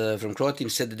guys that from Croteam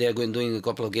said that they are doing a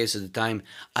couple of games at a time.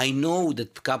 I know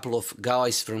that a couple of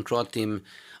guys from Croteam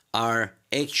are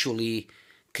actually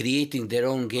creating their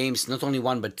own games, not only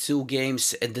 1 but 2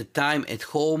 games at the time at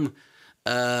home,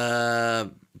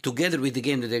 together with the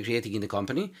game that they're creating in the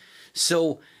company.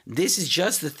 So this is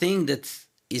just the thing that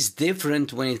is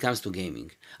different when it comes to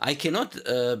gaming. I cannot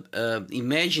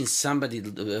imagine somebody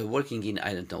working in,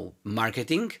 I don't know,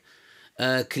 marketing,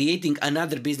 creating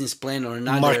another business plan or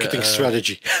another marketing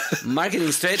strategy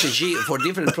for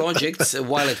different projects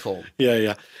while at home.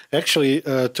 Yeah. Actually,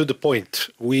 to the point,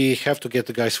 we have to get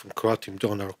the guys from Croteam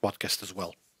on our podcast as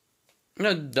well. No,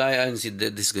 I don't see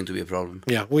that this is going to be a problem.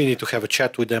 Yeah, we need to have a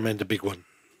chat with them and the big one,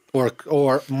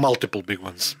 or multiple big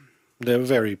ones. They're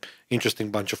a very interesting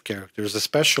bunch of characters,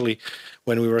 especially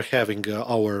when we were having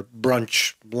our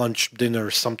brunch, lunch,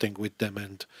 dinner, something with them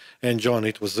and John.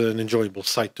 It was an enjoyable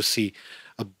sight to see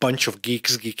a bunch of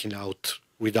geeks geeking out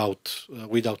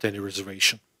without any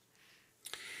reservation.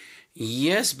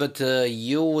 Yes, but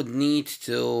you would need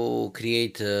to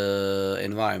create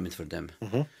an environment for them.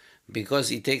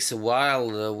 Because it takes a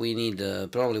while. We need a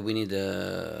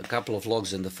couple of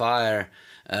logs in the fire,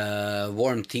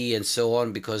 warm tea, and so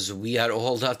on, because we are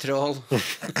old after all.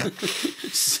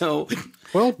 So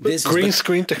green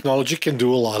screen technology can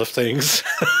do a lot of things.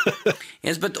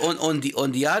 Yes, but on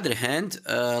the other hand,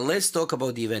 let's talk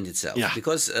about the event itself. Yeah.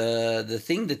 Because the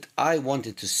thing that I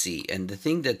wanted to see, and the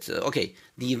thing that okay,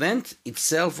 the event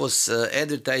itself was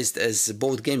advertised as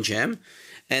both Game Jam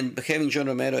and having John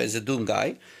Romero as a Doom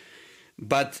guy,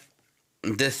 but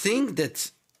the thing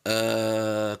that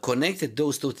connected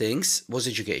those two things was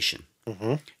education.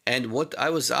 And what I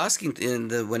was asking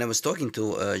when I was talking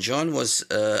to John was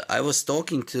I was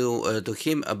talking to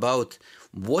him about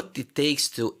what it takes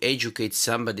to educate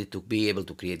somebody to be able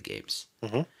to create games.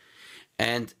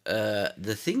 And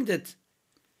the thing that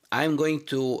I'm going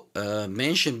to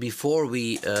mention before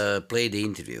we play the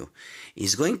interview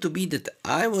is going to be that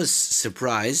I was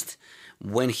surprised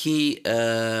when he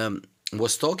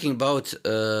was talking about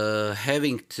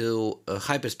having to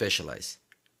hyper specialize.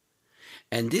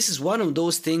 And this is one of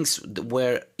those things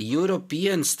where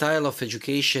European style of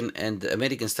education and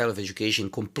American style of education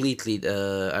completely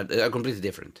are completely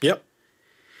different. Yep.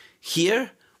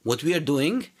 Here, what we are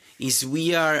doing is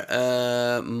we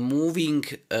are moving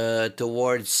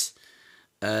towards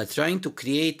trying to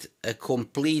create a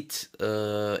complete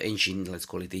engineer, let's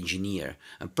call it engineer,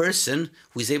 a person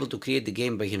who is able to create the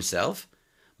game by himself,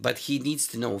 but he needs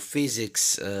to know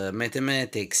physics,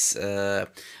 mathematics,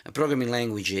 programming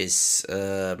languages,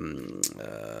 I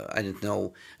don't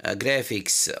know,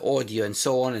 graphics, audio, and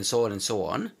so on and so on and so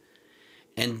on.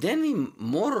 And then we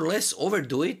more or less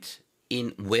overdo it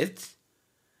in width,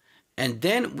 and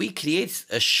then we create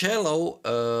a shallow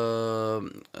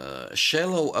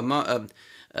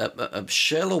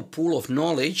pool of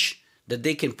knowledge that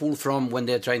they can pull from when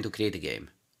they're trying to create a game.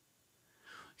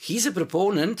 He's a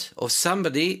proponent of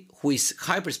somebody who is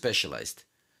hyper specialized.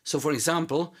 So, for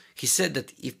example, he said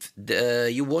that if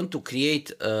you want to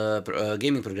create a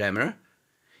gaming programmer,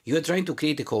 you are trying to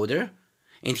create a coder,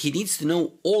 and he needs to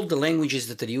know all the languages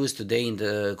that are used today in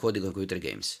the coding computer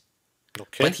games.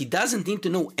 Okay. But he doesn't need to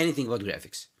know anything about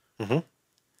graphics.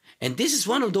 And this is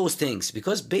one of those things,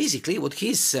 because basically what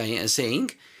he's saying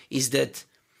is that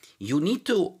you need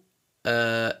to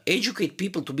educate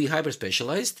people to be hyper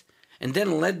specialized, and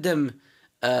then let them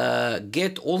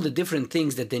get all the different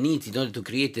things that they need in order to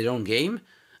create their own game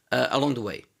along the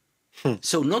way.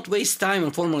 So not waste time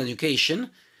on formal education,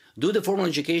 do the formal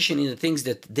education in the things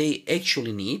that they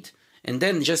actually need, and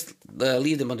then just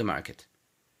leave them on the market.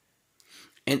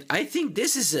 And I think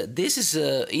this is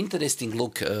a interesting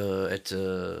look at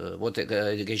what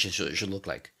education should look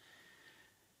like.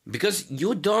 Because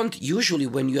you don't usually,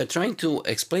 when you are trying to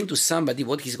explain to somebody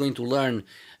what he's going to learn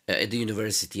at the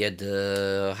university, at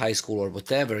the high school, or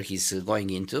whatever he's going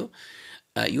into,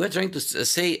 you are trying to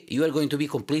say you are going to be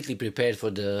completely prepared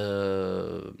for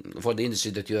the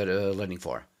industry that you are learning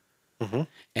for.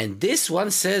 And this one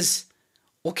says,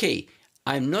 okay,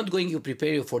 I'm not going to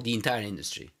prepare you for the entire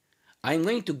industry. I'm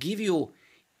going to give you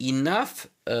enough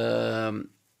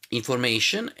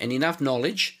information and enough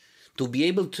knowledge to be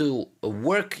able to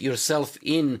work yourself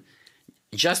in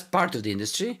just part of the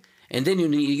industry, and then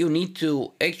you need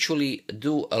to actually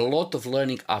do a lot of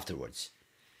learning afterwards.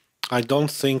 I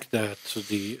don't think that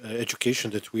the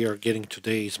education that we are getting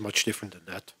today is much different than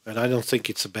that. And I don't think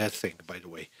it's a bad thing, by the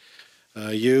way.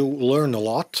 You learn a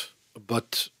lot,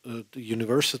 but the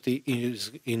university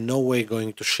is in no way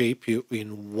going to shape you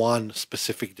in one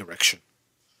specific direction.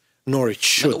 Nor it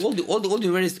should. But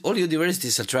all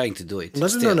universities are trying to do it.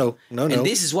 No. And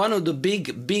this is one of the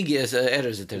big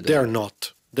errors that they're doing.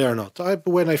 They're not.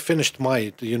 When I finished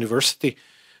my university,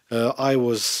 I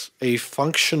was a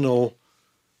functional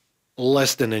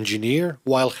less than engineer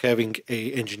while having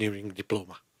a engineering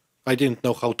diploma. I didn't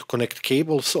know how to connect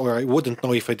cables, or I wouldn't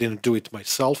know if I didn't do it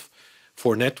myself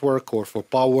for network or for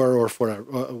power or for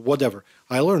whatever.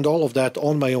 I learned all of that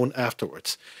on my own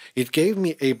afterwards. It gave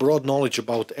me a broad knowledge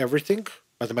about everything,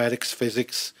 mathematics,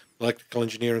 physics, electrical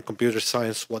engineering, computer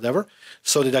science, whatever,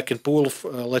 so that I can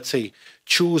let's say,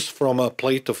 choose from a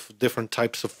plate of different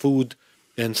types of food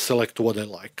and select what I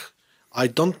like. I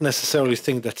don't necessarily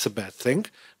think that's a bad thing,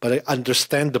 but I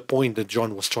understand the point that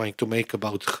John was trying to make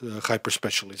about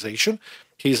hyper-specialization.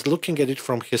 He's looking at it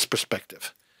from his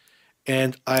perspective.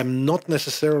 And I'm not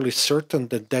necessarily certain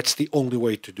that that's the only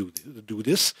way to do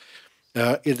this.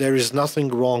 There is nothing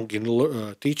wrong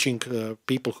in teaching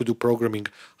people who do programming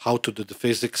how to do the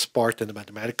physics part and the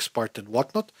mathematics part and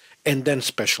whatnot, and then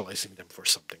specializing them for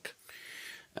something.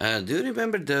 Do you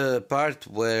remember the part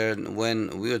when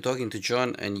we were talking to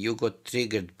John and you got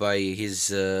triggered by his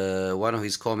one of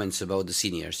his comments about the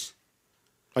seniors?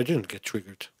 I didn't get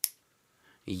triggered.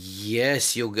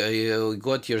 Yes, you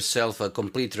got yourself a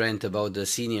complete rant about the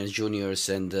seniors, juniors,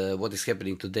 and what is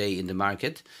happening today in the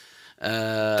market.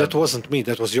 That wasn't me.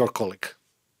 That was your colleague.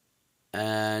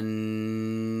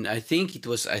 and I think it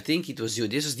was you.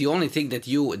 This is the only thing that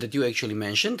you actually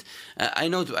mentioned. I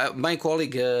know my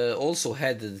colleague also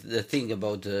had the thing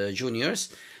about juniors,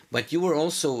 but you were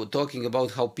also talking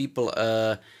about how people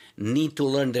need to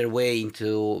learn their way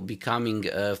into becoming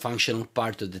a functional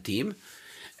part of the team,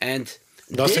 and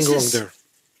Nothing this wrong is. there.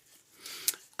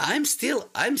 I'm still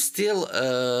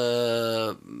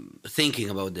thinking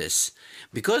about this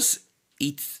because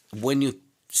when you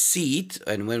see it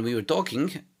and when we were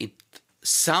talking, it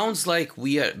sounds like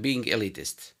we are being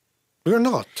elitist. We're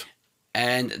not.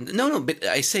 And no, but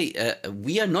I say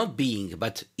we are not being,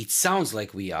 but it sounds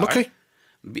like we are. Okay.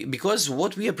 Because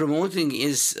what we are promoting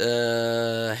is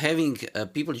having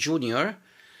people junior,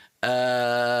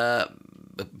 uh,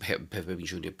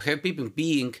 have people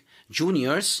being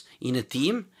juniors in a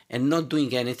team and not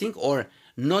doing anything or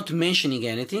not mentioning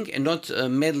anything and not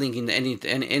meddling in any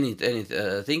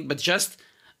thing, but just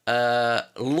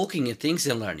looking at things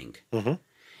and learning. Hmm.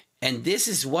 And this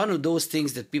is one of those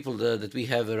things that people that we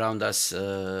have around us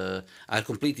are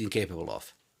completely incapable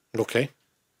of. Okay.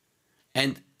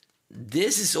 And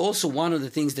this is also one of the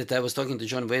things that I was talking to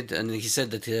John with, and he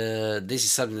said that this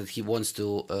is something that he wants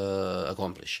to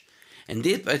accomplish. And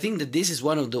I think that this is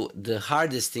one of the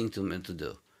hardest thing to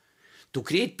do. To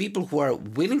create people who are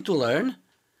willing to learn,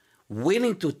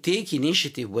 willing to take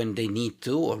initiative when they need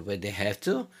to or when they have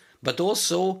to, but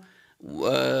also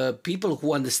people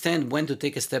who understand when to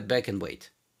take a step back and wait.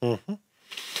 Hmm.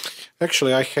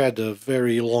 Actually, I had a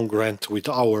very long rant with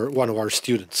one of our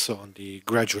students on the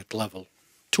graduate level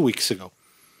 2 weeks ago,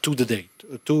 to the date,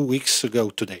 2 weeks ago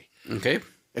today, Okay.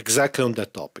 exactly on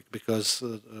that topic, because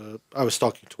I was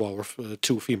talking to our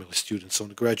two female students on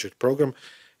the graduate program,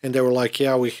 and they were like,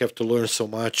 yeah, we have to learn so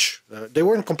much. They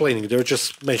weren't complaining, they were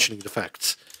just mentioning the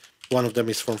facts. One of them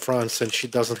is from France, and she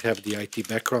doesn't have the IT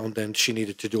background, and she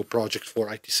needed to do a project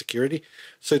for IT security,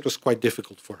 so it was quite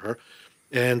difficult for her.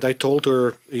 And I told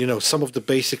her, some of the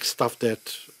basic stuff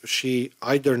that she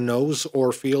either knows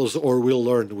or feels or will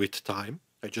learn with time.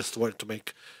 I just wanted to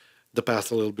make the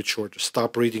path a little bit shorter.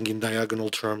 Stop reading in diagonal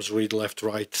terms, read left,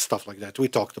 right, stuff like that. We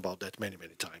talked about that many,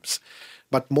 many times.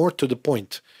 But more to the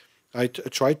point, I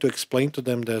tried to explain to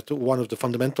them that one of the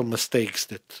fundamental mistakes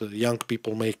that young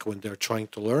people make when they're trying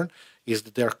to learn is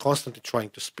that they're constantly trying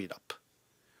to speed up,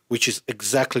 which is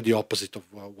exactly the opposite of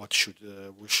what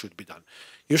should be done.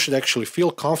 You should actually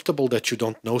feel comfortable that you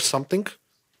don't know something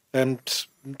and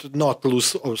not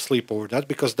lose sleep over that,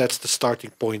 because that's the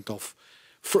starting point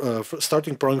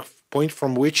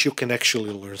from which you can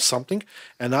actually learn something.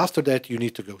 And after that, you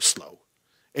need to go slow.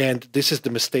 And this is the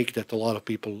mistake that a lot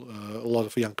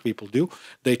of young people do.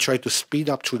 They try to speed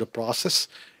up through the process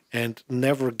and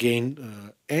never gain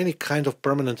any kind of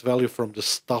permanent value from the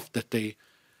stuff that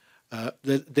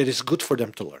that is good for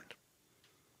them to learn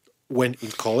when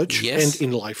in college Yes. and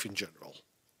in life in general.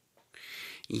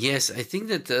 Yes, I think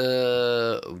that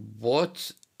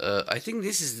I think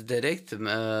this is the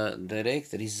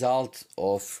direct result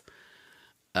of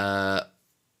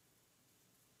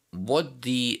what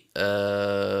the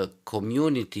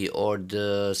community or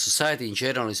the society in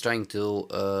general is trying to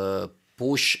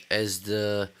push as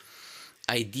the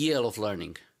ideal of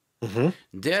learning. Mm-hmm.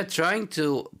 They are trying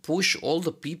to push all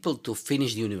the people to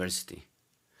finish the university.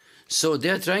 So they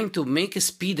are trying to make a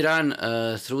speed run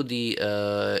through the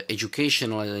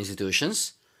educational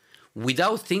institutions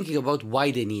without thinking about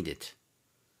why they need it.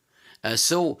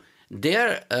 So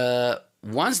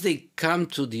once they come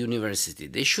to the university,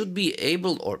 they should be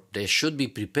able or they should be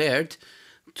prepared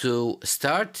to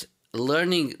start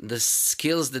learning the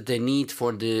skills that they need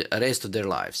for the rest of their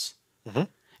lives. Mm-hmm.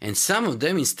 And some of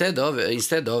them, instead of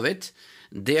it,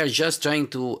 they are just trying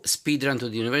to speed run to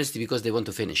the university because they want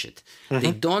to finish it. Mm-hmm.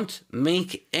 They don't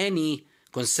make any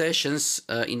concessions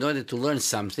in order to learn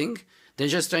something. They're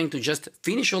just trying to just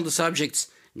finish all the subjects,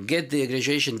 get the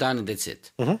graduation done, and that's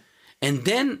it. Mm-hmm. And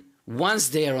then once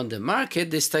they are on the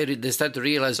market, they start to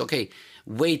realize, okay,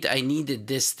 wait, I needed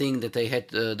this thing that I had,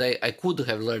 that I could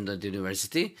have learned at the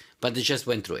university, but they just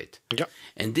went through it. Yeah.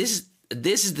 And this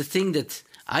is the thing that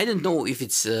I don't know if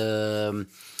it's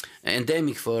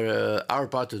endemic for our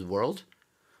part of the world,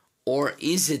 or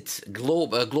is it a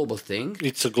global thing?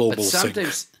 It's a global thing.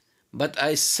 But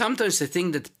I sometimes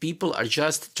think that people are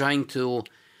just trying to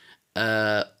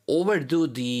overdo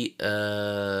the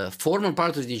formal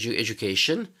part of the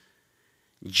education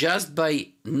just by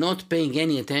not paying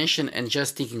any attention and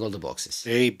just ticking all the boxes.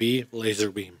 A, B, laser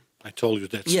beam. I told you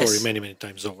that story many, many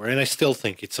times over, and I still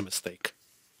think it's a mistake.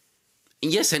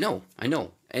 Yes, I know.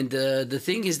 And the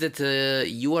thing is that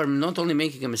you are not only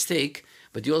making a mistake,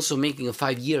 but you're also making a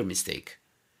 5-year mistake.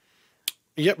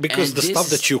 Yeah, because And the this stuff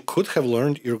that is, you could have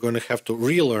learned, you're going to have to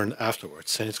relearn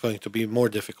afterwards, and it's going to be more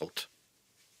difficult.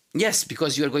 yes,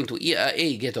 because you are going to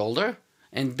A, get older,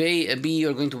 and B,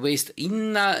 you're going to waste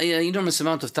enormous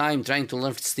amount of time trying to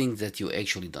learn things that you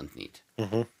actually don't need.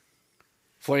 Hmm.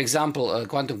 For example,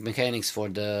 quantum mechanics for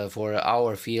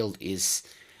our field is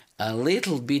a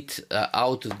little bit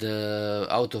out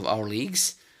of our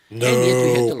leagues, and yet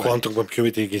we had No, to learn quantum it.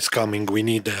 computing is coming. We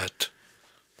need that.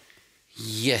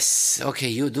 Yes, okay,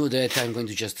 you do that. I'm going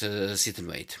to just sit and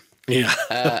wait. Yeah.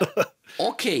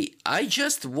 Okay, I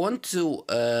just want to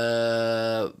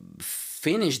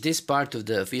finish this part of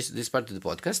the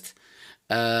podcast,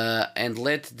 and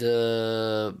let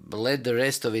the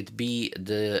rest of it be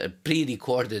the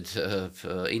pre-recorded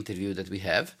interview that we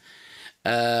have.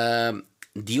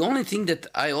 The only thing that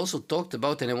I also talked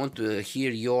about, and I want to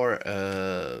hear your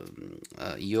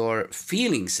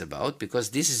feelings about,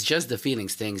 because this is just the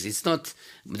feelings things. It's not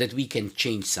that we can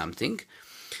change something.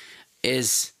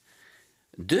 Is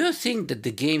do you think that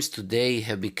the games today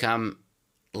have become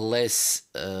less,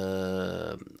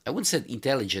 I wouldn't say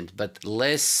intelligent, but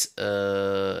less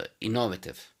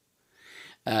innovative?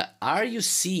 Are you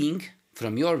seeing,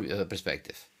 from your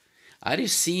perspective, are you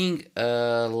seeing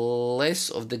less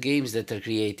of the games that are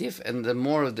creative and the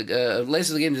more of the less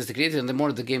of the games that are creative and the more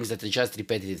of the games that are just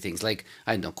repetitive things like,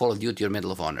 I don't know, Call of Duty or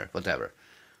Medal of Honor, whatever?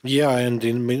 Yeah, and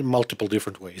in multiple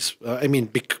different ways. I mean,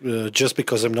 just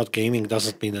because I'm not gaming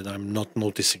doesn't mean that I'm not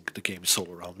noticing the games all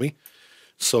around me.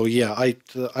 So yeah,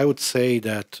 I would say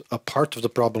that a part of the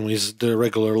problem is the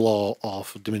regular law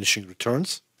of diminishing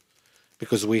returns,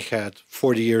 because we had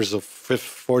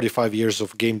 45 years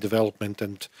of game development,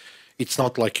 and it's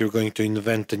not like you're going to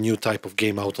invent a new type of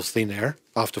game out of thin air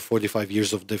after 45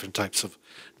 years of different types of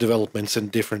developments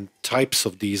and different types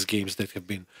of these games that have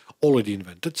been already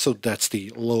invented. So that's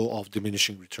the law of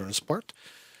diminishing returns part.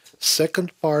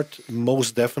 Second part,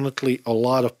 most definitely, a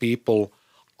lot of people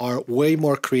are way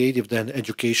more creative than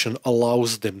education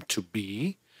allows them to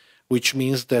be, which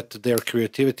means that their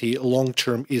creativity long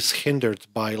term is hindered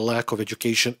by lack of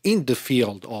education in the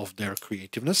field of their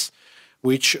creativeness,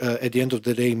 which at the end of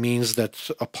the day means that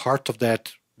a part of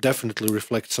that definitely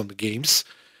reflects on the games.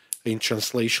 In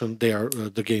translation,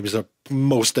 the games are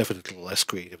most definitely less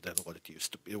creative than what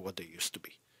they used to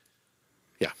be.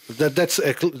 Yeah, that's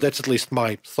at least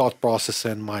my thought process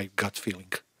and my gut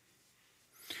feeling.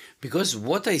 Because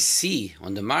what I see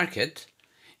on the market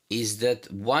is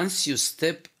that once you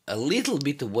step a little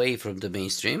bit away from the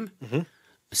mainstream, Hmm.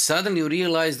 suddenly you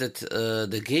realize that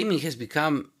the gaming has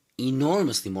become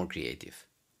enormously more creative.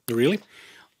 Really?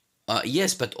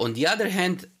 Yes, but on the other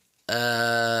hand,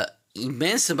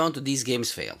 immense amount of these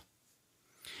games fail.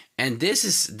 And this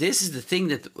is the thing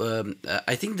that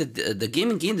I think that the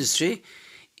gaming industry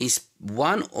is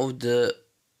one of the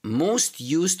most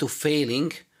used to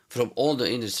failing from all the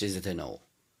industries that I know.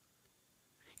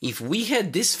 If we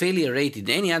had this failure rate in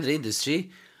any other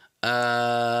industry,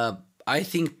 I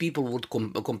think people would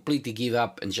completely give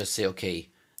up and just say, okay,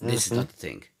 this is Hmm. not the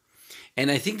thing. And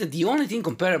I think that the only thing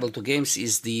comparable to games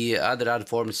is the other art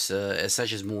forms,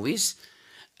 such as movies,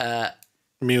 uh,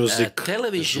 Music as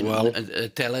television, well.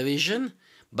 television,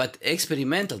 but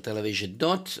experimental television,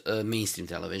 not mainstream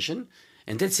television,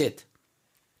 and that's it.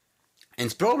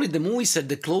 And probably the movies are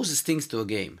the closest things to a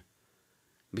game,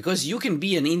 because you can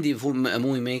be an indie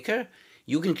movie maker,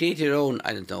 you can create your own,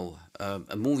 I don't know,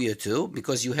 a movie or two,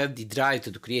 because you have the drive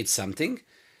to create something,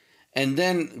 and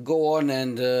then go on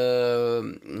and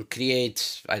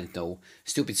create, I don't know,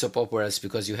 stupid soap operas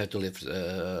because you have to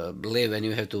live and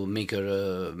you have to make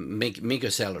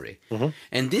your salary. Hmm.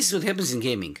 And this is what happens in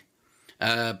gaming.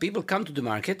 People come to the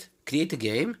market, create a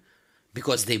game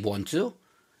because they want to,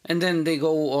 and then they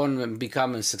go on and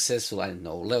become a successful, I don't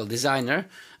know, level designer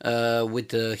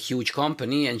with a huge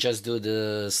company and just do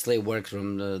the slave work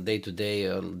from day to day,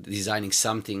 designing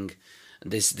something.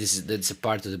 That's a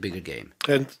part of the bigger game.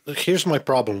 And here's my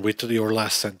problem with your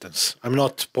last sentence. I'm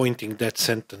not pointing that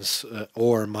sentence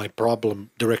or my problem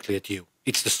directly at you.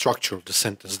 It's the structure of the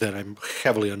sentence that I'm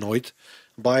heavily annoyed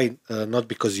by, not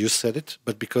because you said it,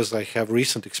 but because I have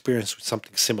recent experience with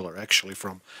something similar, actually,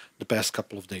 from the past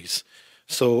couple of days.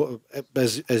 So,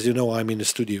 as you know, I'm in the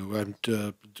studio and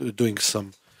doing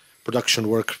some production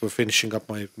work for finishing up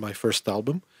my first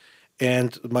album.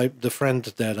 And the friend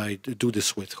that I do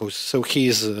this with, so he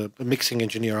is a mixing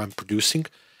engineer I'm producing,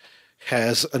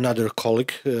 has another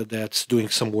colleague that's doing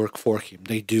some work for him.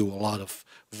 They do a lot of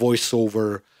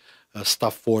voiceover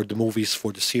stuff for the movies,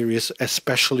 for the series,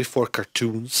 especially for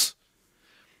cartoons.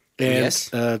 And Yes.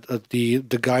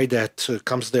 the guy that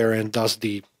comes there and does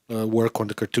the work on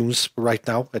the cartoons right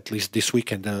now, at least this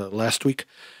week and last week,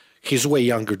 He's way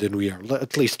younger than we are,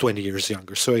 at least 20 years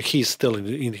younger. So he's still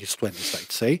in his 20s,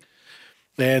 I'd say.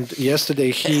 And yes,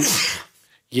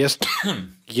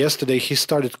 yesterday he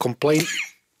started complaining.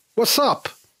 What's up?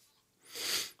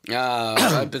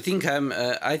 I think I'm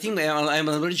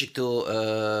allergic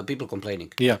to people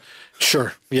complaining. Yeah,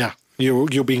 sure. Yeah,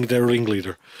 you being the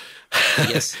ringleader.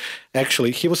 Yes.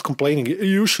 Actually, he was complaining.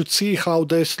 You should see how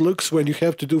this looks when you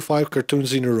have to do 5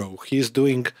 cartoons in a row. He's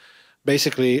doing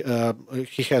basically.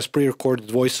 He has pre-recorded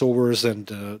voiceovers and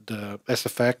the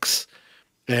SFX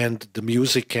and the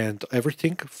music and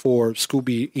everything for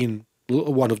Scooby in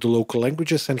one of the local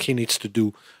languages, and he needs to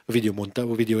do video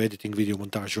editing, video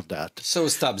montage of that. So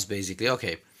stubs, basically.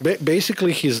 Okay.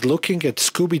 Basically, he's looking at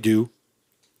Scooby-Doo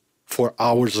for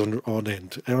hours on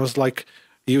end, and I was like,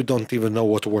 "You don't even know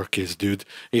what work is, dude.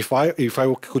 If I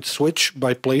could switch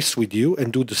my place with you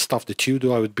and do the stuff that you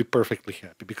do, I would be perfectly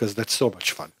happy because that's so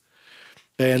much fun."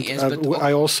 And Yes,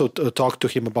 I also talked to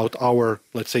him about our,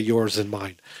 let's say, yours and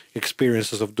mine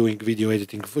experiences of doing video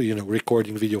editing,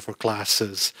 recording video for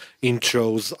classes,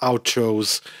 intros,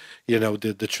 outros,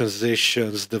 the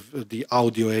transitions, the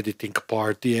audio editing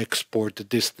part, the export, the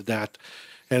this, the that.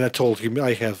 And I told him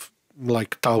I have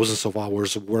like thousands of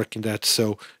hours of work in that.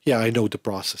 So yeah, I know the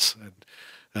process.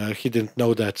 And he didn't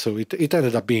know that, so it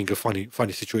ended up being a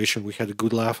funny situation. We had a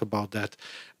good laugh about that.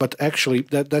 But actually,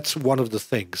 that's one of the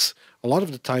things. A lot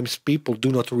of the times, people do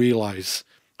not realize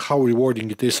how rewarding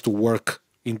it is to work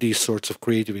in these sorts of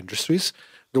creative industries.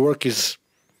 The work is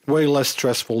way less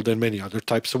stressful than many other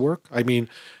types of work. I mean,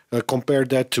 compare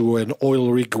that to an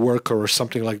oil rig worker or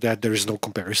something like that. There is no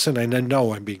comparison. And I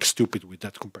know I'm being stupid with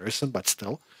that comparison, but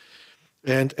still.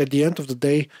 And at the end of the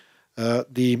day,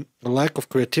 the lack of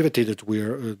creativity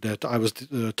that I was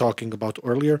talking about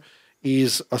earlier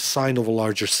is a sign of a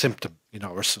larger symptom in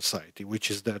our society, which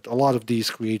is that a lot of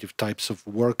these creative types of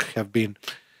work have been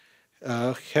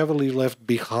heavily left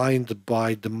behind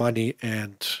by the money,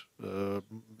 and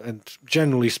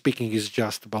generally speaking, is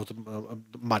just about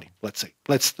money. Let's say,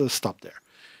 let's stop there.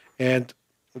 And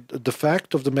the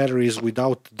fact of the matter is,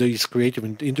 without these creative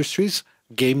industries,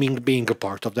 gaming being a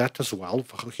part of that as well,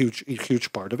 a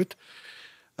huge part of it,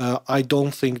 I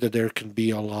don't think that there can be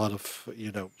a lot of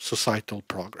societal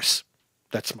progress.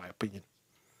 That's my opinion.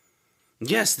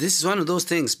 Yes, this is one of those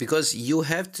things because you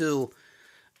have to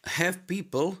have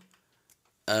people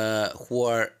who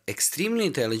are extremely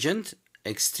intelligent,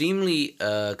 extremely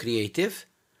creative.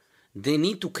 They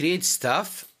need to create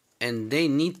stuff, and they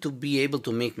need to be able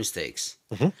to make mistakes.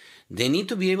 Mm-hmm. They need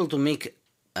to be able to make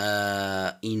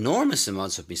enormous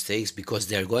amounts of mistakes because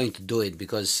they're going to do it,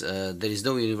 because there is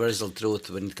no universal truth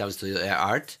when it comes to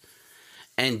art,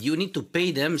 and you need to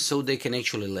pay them so they can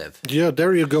actually live. Yeah,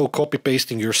 there you go, copy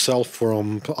pasting yourself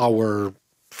from our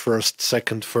first,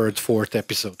 second, third, fourth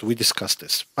episode. We discussed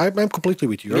this. I'm completely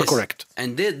with you. You're correct.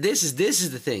 And this is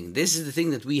the thing. This is the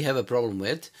thing that we have a problem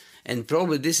with, and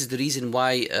probably this is the reason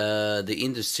why the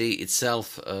industry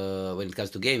itself, when it comes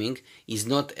to gaming, is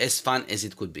not as fun as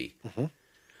it could be. Mm-hmm.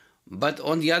 But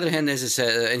on the other hand, as I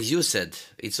said, as you said,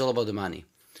 it's all about the money.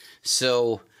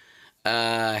 So,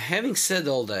 having said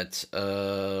all that,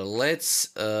 let's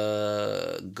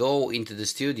go into the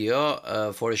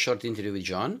studio for a short interview with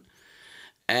John.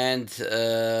 And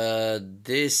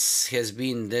this has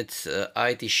been that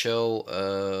IT show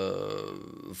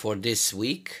for this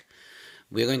week.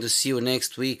 We're going to see you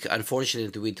next week,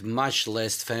 unfortunately, with much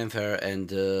less fanfare and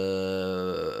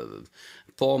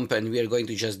pomp, and we are going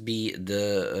to just be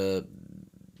the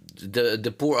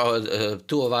poor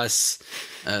two of us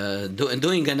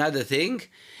doing another thing.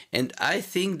 And I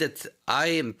think that I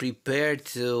am prepared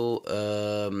to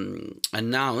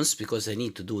announce, because I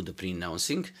need to do the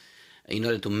pre-announcing in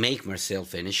order to make Marcel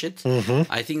finish it. Mm-hmm.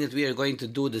 I think that we are going to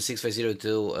do the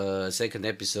 6502 second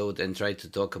episode and try to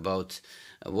talk about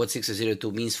what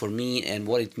 6502 means for me and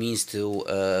what it means to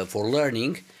for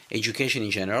learning, education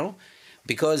in general,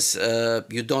 because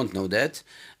you don't know that.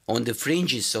 On the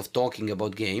fringes of talking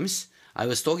about games, I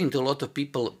was talking to a lot of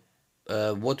people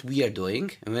what we are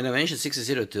doing, and when I mentioned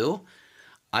 6002,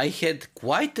 I had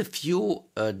quite a few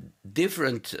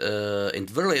different and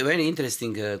very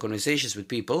interesting conversations with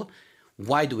people.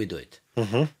 Why do we do it?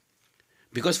 Mm-hmm.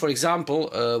 Because, for example,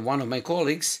 one of my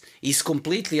colleagues is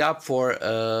completely up for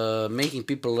making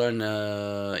people learn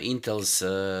Intel's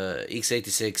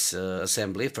x86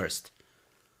 assembly first.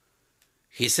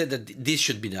 He said that this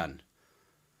should be done.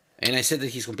 And I said that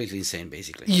he's completely insane,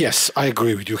 basically. Yes, I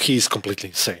agree with you. He's completely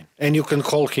insane. And you can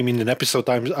call him in an episode.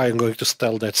 I'm going to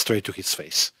tell that straight to his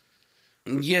face.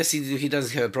 Yes, he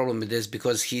doesn't have a problem with this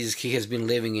because he has been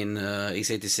living in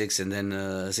x86 and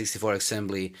then 64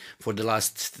 assembly for the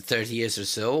last 30 years or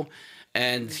so.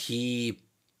 and he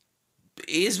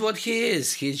is what he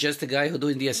is. He's just a guy who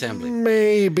doing the assembly.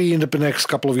 Maybe in the next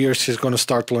couple of years he's going to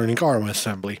start learning ARM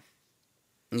assembly.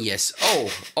 Yes.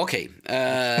 Oh, okay.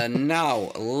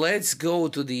 Now let's go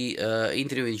to the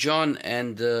interview with John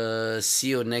and see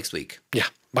you next week. Yeah.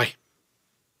 Bye.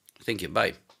 Thank you.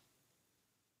 Bye.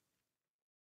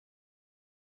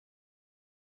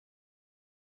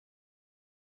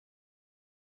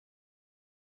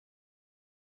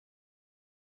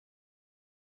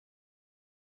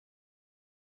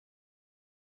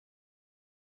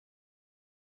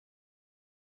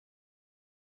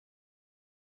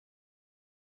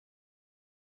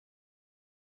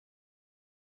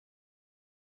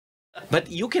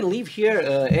 But you can leave here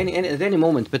at any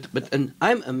moment. But and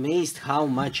I'm amazed how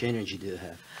much energy do you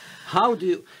have. How do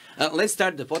you? Let's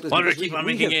start the podcast. Why do I keep on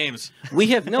making games? We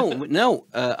have no.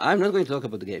 I'm not going to talk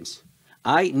about the games.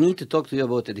 I need to talk to you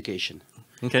about education.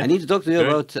 Okay. I need to talk to you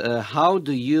about how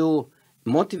do you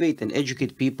motivate and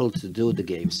educate people to do the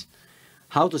games.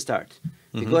 How to start?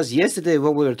 Because yesterday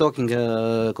when we were talking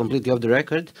completely off the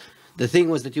record, the thing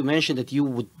was that you mentioned that you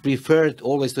would prefer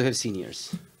always to have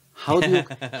seniors. How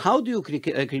do you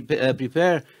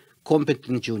prepare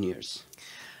competent juniors?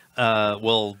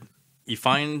 Well, you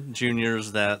find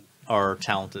juniors that are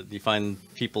talented. You find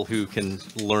people who can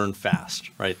learn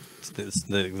fast, right?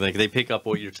 Like they pick up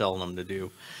what you're telling them to do,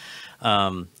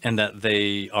 and that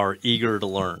they are eager to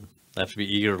learn. They have to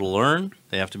be eager to learn.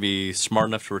 They have to be smart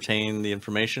enough to retain the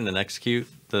information and execute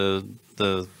the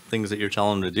things that you're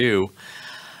telling them to do.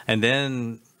 And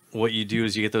then what you do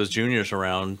is you get those juniors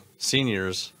around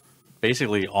seniors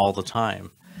basically all the time,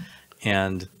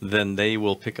 and then they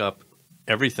will pick up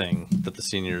everything that the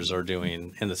seniors are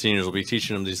doing, and the seniors will be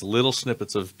teaching them these little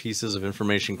snippets of pieces of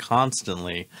information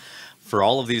constantly for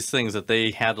all of these things that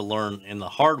they had to learn in the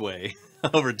hard way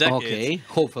over decades. Okay,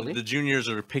 hopefully The juniors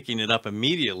are picking it up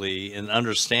immediately and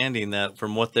understanding that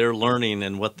from what they're learning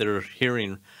and what they're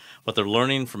hearing, what they're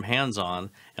learning from hands-on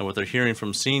and what they're hearing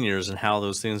from seniors, and how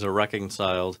those things are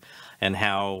reconciled, and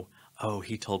how, oh,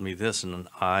 he told me this and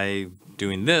I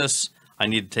doing this, I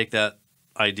need to take that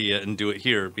idea and do it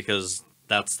here because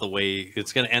that's the way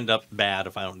it's going to end up bad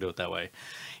if I don't do it that way.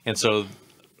 And so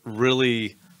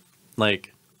really,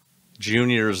 like,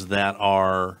 juniors that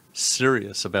are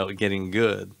serious about getting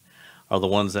good are the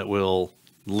ones that will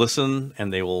listen,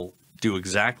 and they will do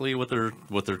exactly what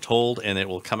they're told, and it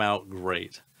will come out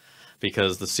great.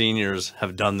 Because the seniors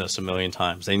have done this a million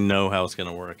times. They know how it's going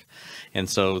to work. And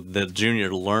so the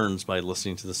junior learns by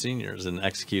listening to the seniors and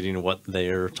executing what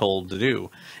they're told to do.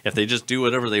 If they just do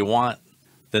whatever they want,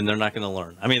 then they're not going to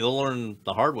learn. I mean, they'll learn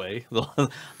the hard way.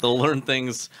 They'll learn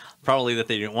things probably that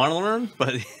they didn't want to learn,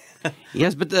 but...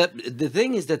 Yes, but the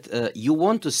thing is that you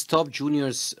want to stop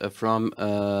juniors from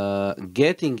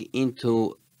getting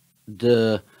into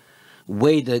the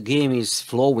way the game is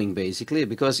flowing, basically,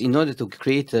 because in order to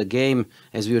create a game,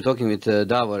 as we were talking with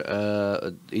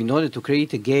Davor, in order to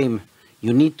create a game,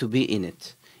 you need to be in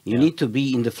it. You need to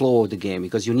be in the flow of the game,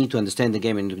 because you need to understand the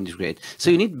game and integrate. So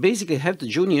you need basically have the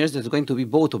juniors that are going to be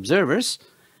both observers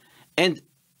and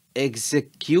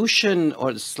execution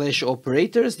or /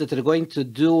 operators that are going to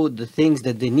do the things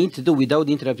that they need to do without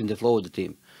interrupting the flow of the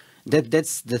team.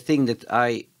 That's the thing that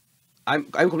I'm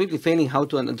completely failing how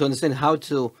to understand how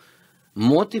to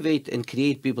motivate and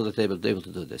create people that are able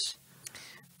to do this.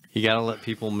 You got to let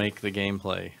people make the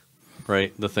gameplay,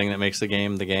 right? The thing that makes the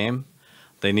game.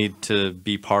 They need to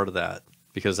be part of that,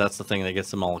 because that's the thing that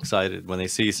gets them all excited. When they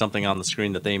see something on the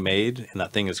screen that they made and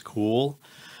that thing is cool,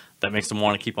 that makes them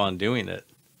want to keep on doing it.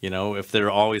 You know, if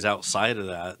they're always outside of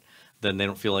that, then they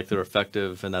don't feel like they're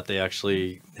effective and that they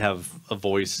actually have a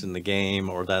voice in the game,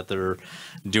 or that they're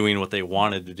doing what they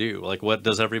wanted to do. Like, what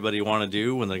does everybody want to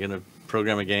do when they're going to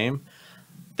program a game?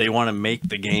 They want to make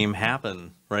the game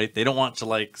happen, right? They don't want to,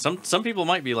 like, some people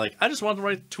might be like, I just want the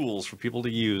right tools for people to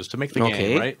use to make the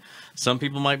game, right? Some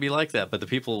people might be like that, but the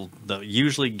people that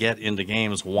usually get into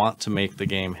games want to make the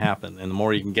game happen. And the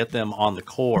more you can get them on the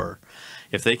core,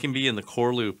 if they can be in the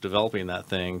core loop developing that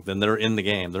thing, then they're in the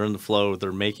game, they're in the flow,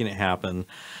 they're making it happen.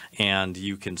 And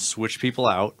you can switch people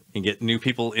out and get new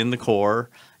people in the core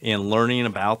and learning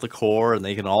about the core, and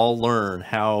they can all learn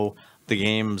how the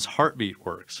game's heartbeat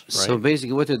works, right? So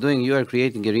basically what you're doing, you are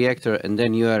creating a reactor, and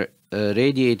then you are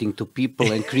radiating to people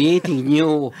and creating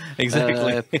new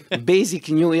exactly basic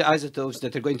new isotopes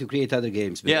that are going to create other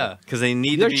games. Yeah, because they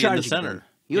need to be in the center.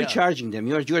 You're charging them.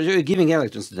 You're giving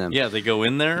electrons to them. Yeah, they go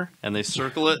in there and they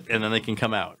circle it, and then they can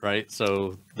come out, right?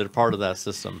 So they're part of that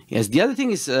system. Yes. The other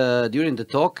thing is, during the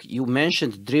talk, you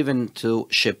mentioned driven to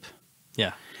ship.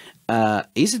 Yeah.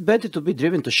 Is it better to be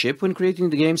driven to ship when creating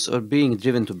the games, or being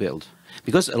driven to build?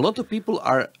 because a lot of people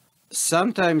are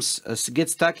sometimes get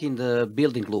stuck in the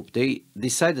building loop. They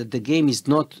decide that the game is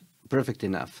not perfect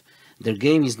enough. Their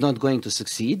game is not going to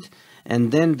succeed.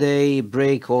 And then they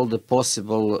break all the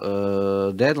possible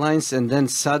deadlines, and then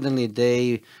suddenly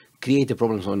they create a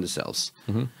problem for themselves.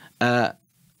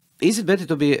 Is it better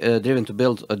to be driven to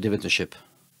build or driven to ship?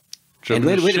 And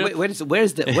where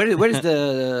is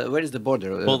the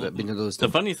border between those two?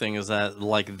 The funny thing is that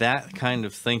like that kind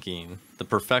of thinking, the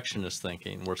perfectionist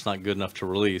thinking, where it's not good enough to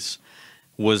release,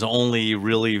 was only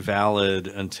really valid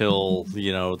until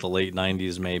the late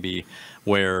 90s maybe,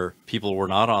 where people were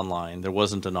not online. There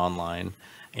wasn't an online,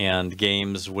 and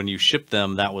games, when you shipped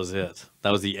them, that was it.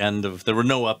 That was the end of. There were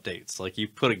no updates. Like you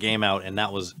put a game out, and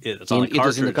that was it. It's on a cartridge. It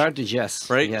was in the cartridge, yes.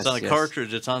 Right. Yes, it's on a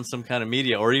cartridge. It's on some kind of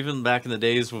media, or even back in the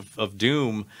days of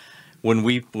Doom,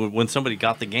 when somebody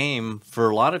got the game, for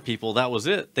a lot of people that was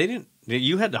it. They didn't.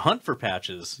 You had to hunt for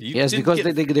patches. Yes, because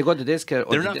they got the disc.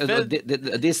 They're not fed.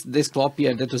 This floppy,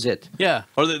 and that was it. Yeah,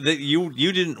 or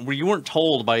you weren't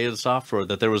told by id Software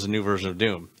that there was a new version of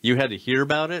Doom. You had to hear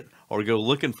about it or go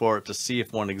looking for it to see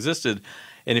if one existed.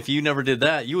 And if you never did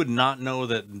that, you would not know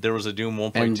that there was a Doom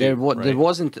 1.2. And there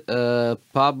wasn't a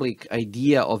public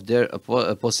idea of there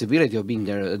a possibility of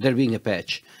there being a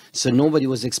patch. So nobody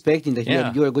was expecting that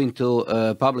you are going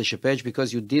to publish a patch,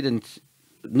 because you didn't.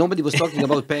 Nobody was talking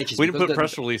about patches. We didn't put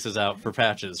press releases out for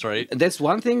patches, right? That's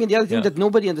one thing, and the other thing that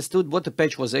nobody understood what the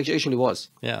patch was actually was.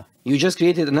 Yeah. You just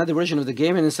created another version of the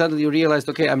game, and then suddenly you realized,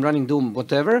 okay, I'm running Doom,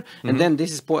 whatever, and then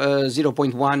this is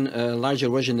 0.1 larger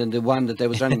version than the one that I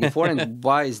was running before, and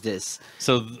why is this?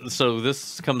 So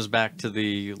this comes back to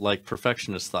the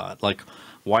perfectionist thought. Like,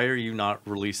 why are you not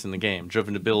releasing the game?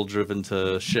 Driven to build, driven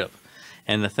to ship.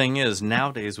 And the thing is,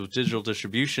 nowadays with digital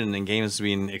distribution and games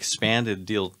being expanded,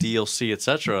 DLC,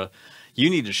 etc., you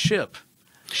need to ship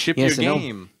your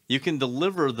game. You can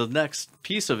deliver the next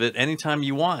piece of it anytime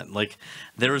you want. Like,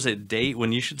 there is a date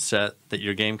when you should set that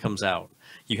your game comes out.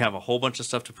 You have a whole bunch of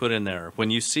stuff to put in there.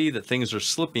 When you see that things are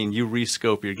slipping, you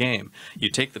rescope your game. You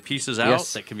take the pieces out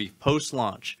that can be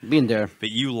post-launch. Been there.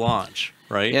 But you launch,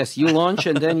 right? Yes, you launch,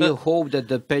 and then you hope that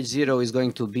the patch 0 is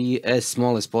going to be as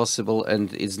small as possible,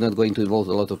 and it's not going to involve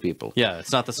a lot of people. Yeah,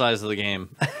 it's not the size of the game.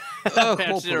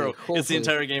 Patch 0. It's the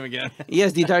entire game again.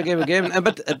 Yes, the entire game again.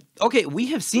 But okay, we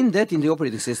have seen that in the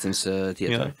operating systems theater.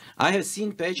 Yeah. I have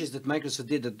seen patches that Microsoft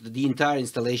did that the entire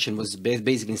installation was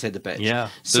basically inside the patch. Yeah,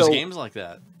 there's games like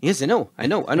that. Yes, I know,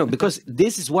 because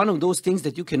this is one of those things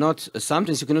that you cannot,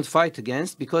 sometimes you cannot fight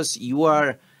against, because you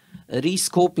are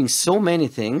rescoping so many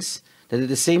things that at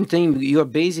the same time you are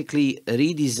basically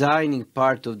redesigning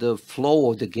part of the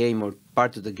flow of the game or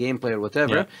part of the gameplay or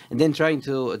whatever, and then trying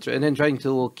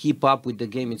to keep up with the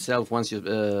game itself once you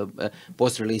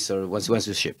post-release or once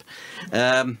you ship.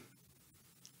 The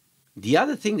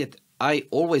other thing that I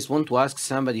always want to ask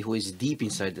somebody who is deep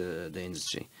inside the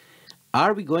industry: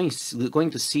 are we going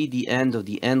to see the end of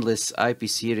the endless IP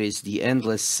series, the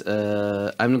endless,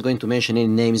 I'm not going to mention any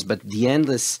names, but the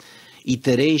endless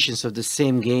iterations of the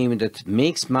same game that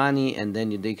makes money, and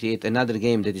then they create another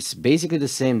game that is basically the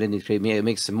same, then it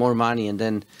makes more money, and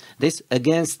then this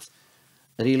against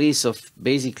release of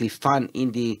basically fun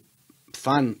AAA,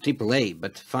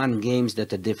 but fun games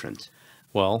that are different?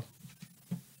 Well,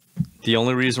 the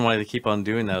only reason why they keep on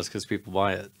doing that is because people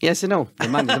buy it. Yes, I know. The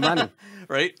money.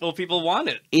 Right? Well, people want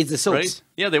it. It's the soaps. Right?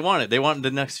 Yeah, they want it. They want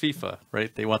the next FIFA,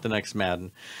 right? They want the next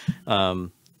Madden.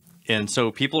 And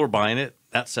so people are buying it.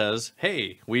 That says,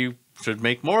 hey, we should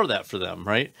make more of that for them,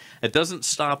 right? It doesn't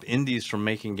stop indies from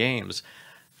making games.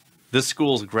 This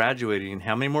school's graduating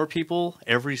how many more people?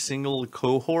 Every single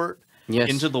cohort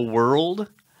into the world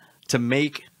to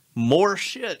make more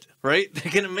shit, right?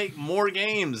 They're going to make more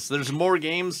games. There's more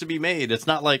games to be made. It's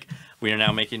not like we are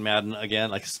now making Madden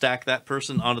again, like stack that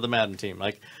person onto the Madden team.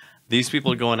 Like, these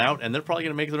people are going out and they're probably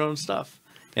going to make their own stuff.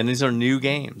 And these are new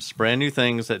games, brand new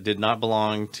things that did not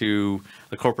belong to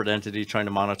a corporate entity trying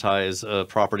to monetize a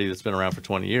property that's been around for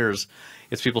 20 years.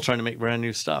 It's people trying to make brand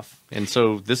new stuff. And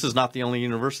so this is not the only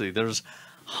university. There's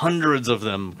hundreds of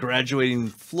them graduating,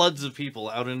 floods of people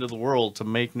out into the world to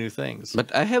make new things.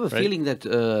 But I have a feeling that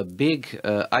big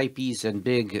IPs and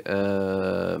big,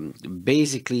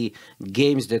 basically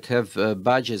games that have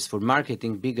budgets for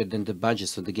marketing bigger than the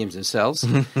budgets of the games themselves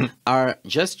are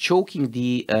just choking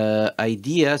the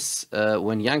ideas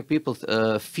when young people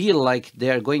feel like they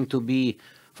are going to be,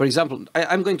 for example,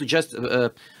 I'm going to just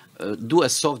do a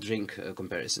soft drink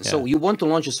comparison. So you want to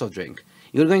launch a soft drink.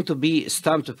 You're going to be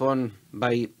stamped upon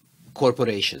by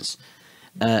corporations.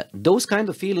 Those kind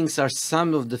of feelings are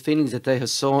some of the feelings that I have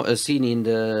seen in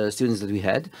the students that we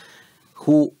had,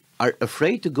 who are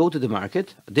afraid to go to the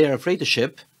market. They are afraid to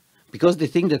ship, because they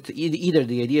think that either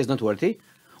the idea is not worthy,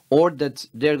 or that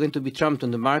they're going to be trumped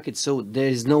on the market, so there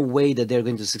is no way that they're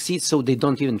going to succeed, so they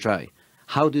don't even try.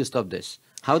 How do you stop this?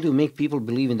 How do you make people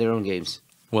believe in their own games?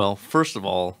 Well, first of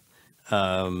all,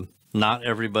 not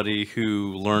everybody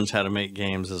who learns how to make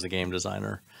games is a game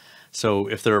designer. So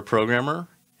if they're a programmer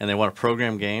and they want to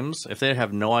program games, if they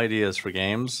have no ideas for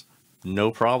games,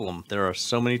 no problem. There are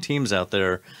so many teams out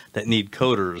there that need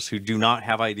coders who do not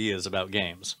have ideas about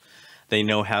games. They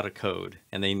know how to code,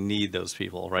 and they need those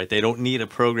people, right? They don't need a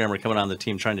programmer coming on the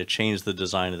team trying to change the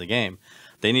design of the game.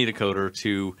 They need a coder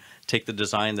to take the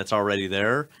design that's already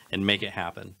there and make it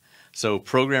happen. So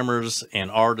programmers and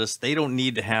artists, they don't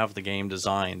need to have the game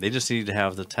design. They just need to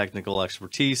have the technical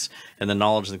expertise and the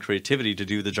knowledge and the creativity to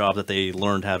do the job that they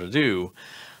learned how to do.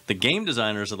 The game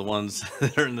designers are the ones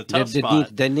that are in the tough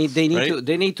spot. They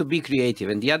right? need to be creative,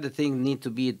 and the other thing needs to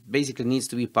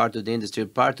be part of the industry,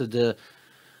 part of the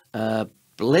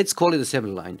let's call it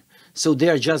assembly line. So they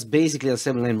are just basically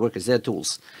assembly line workers. They're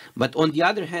tools. But on the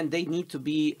other hand, they need to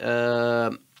be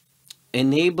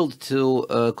enabled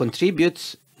to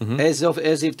contribute as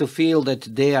if to feel that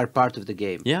they are part of the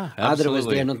game. Yeah, absolutely. Otherwise,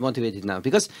 they are not motivated now,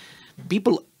 because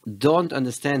people don't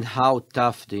understand how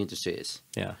tough the industry is.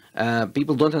 Yeah.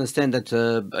 People don't understand that.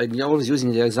 I'm always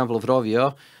using the example of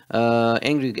Rovio.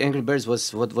 Angry Birds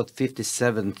was what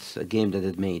 57th game that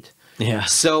it made. Yeah.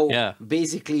 So yeah.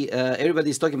 basically,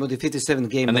 everybody's talking about the 57th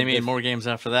game. And they made more games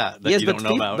after that yes, you don't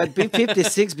know about. But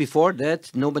 56 before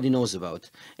that, nobody knows about.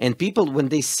 And people, when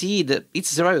they see it's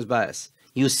survivor's bias.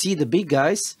 You see the big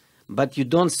guys, but you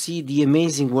don't see the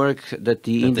amazing work that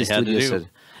the indie studios did.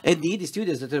 And the indie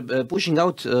studios that are pushing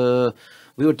out,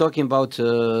 we were talking about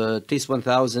TIS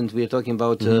 1000, we were talking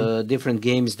about different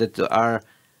games that are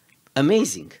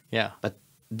amazing. Yeah. But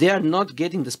they are not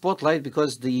getting the spotlight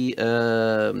because the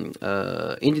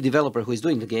indie developer who is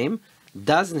doing the game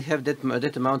doesn't have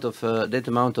that amount of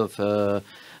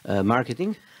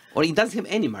marketing, or he doesn't have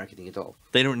any marketing at all.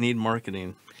 They don't need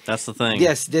marketing. That's the thing.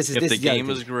 Yes, if the game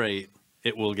is great,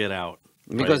 it will get out.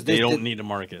 Because right? They don't need to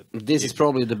market. This is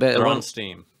probably the best. They're on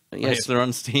Steam. Yes, right? If they're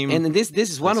on Steam. And this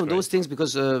is one of those things,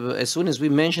 because as soon as we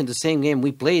mentioned the same game,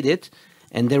 we played it,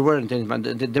 and there weren't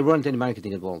any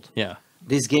marketing involved. Yeah.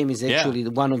 This game is actually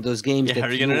one of those games that how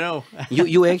are you going to know?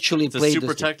 you actually it's played a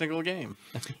super technical game.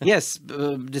 Yes,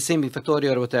 the same with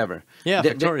Factorio or whatever. Yeah,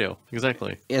 Factorio,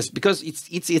 exactly. Yes, because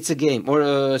it's a game, or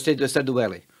Stardew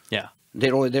Valley. Yeah.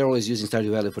 They're always using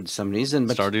Stardew Valley for some reason.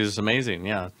 But Stardew is amazing,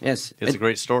 yeah. Yes. It's a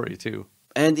great story, too.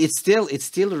 And it's still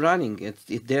running.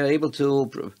 They're able to.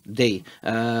 He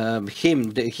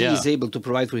is able to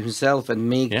provide for himself and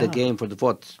make the game for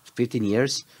 15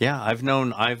 years. Yeah, I've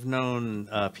known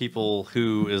people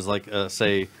who is like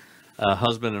say a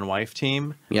husband and wife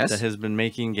team that has been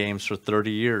making games for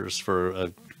 30 years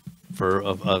for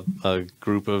a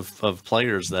group of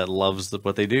players that loves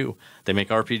what they do. They make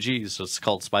RPGs, so it's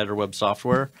called Spiderweb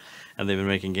Software, and they've been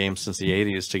making games since the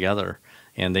 80s together,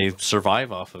 and they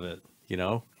survive off of it.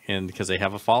 And because they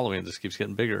have a following, it just keeps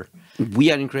getting bigger.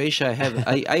 We are in Croatia.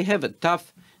 I have a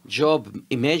tough job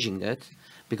imagining that,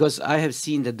 because I have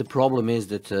seen that the problem is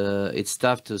that it's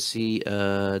tough to see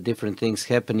different things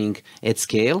happening at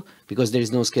scale, because there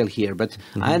is no scale here. But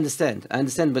I understand.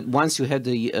 But once you have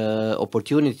the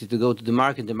opportunity to go to the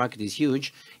market is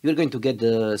huge. You're going to get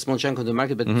the small chunk of the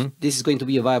market, but this is going to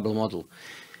be a viable model.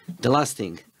 The last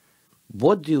thing,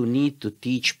 what do you need to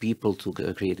teach people to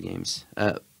create games?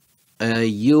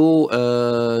 You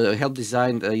helped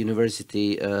design a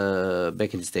university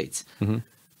back in the States.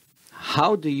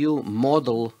 How do you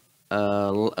model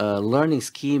a learning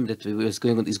scheme that is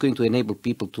going to enable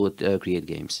people to create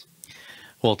games?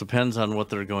 Well, it depends on what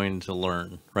they're going to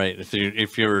learn, right?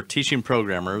 If you're teaching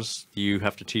programmers, you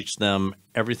have to teach them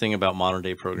everything about modern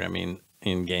day programming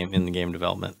in the game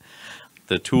development.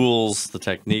 The tools, the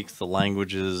techniques, the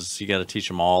languages, you got to teach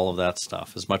them all of that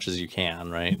stuff as much as you can,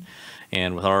 right?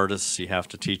 And with artists, you have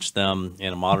to teach them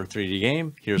in a modern 3D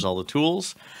game, here's all the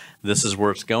tools, this is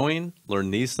where it's going,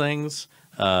 learn these things,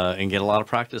 and get a lot of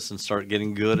practice and start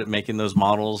getting good at making those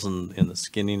models and the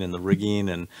skinning and the rigging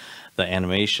and the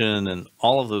animation and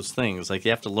all of those things. Like,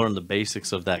 you have to learn the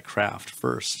basics of that craft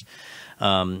first.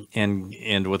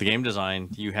 And with game design,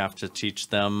 you have to teach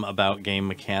them about game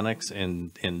mechanics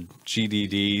and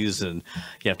GDDs, and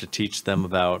you have to teach them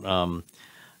about,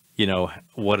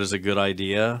 what is a good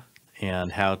idea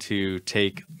and how to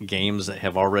take games that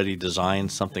have already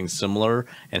designed something similar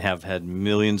and have had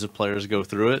millions of players go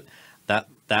through it. That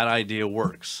idea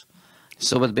works.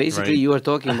 So, but basically, you are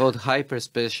talking about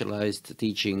hyper-specialized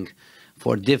teaching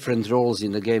for different roles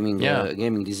in the gaming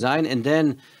design, and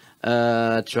then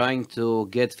trying to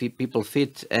get people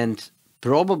fit and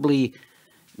probably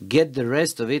get the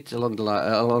rest of it along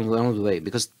the way,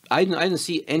 because I don't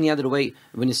see any other way.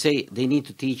 When you say they need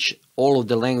to teach all of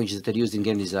the languages that are used in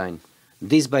game design,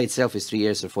 this by itself is 3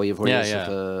 years or 4 years,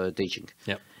 of teaching.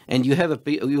 Yep. And you have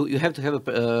you have to have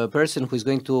a person who is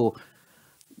going to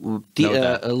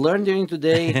learn during the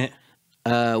day,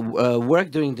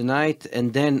 work during the night,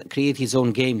 and then create his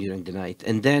own game during the night,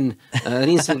 and then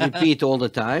rinse and repeat all the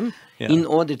time in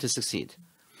order to succeed.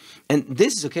 And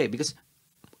this is okay, because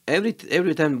every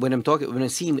time when I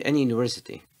see any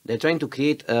university, they're trying to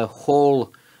create a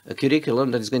whole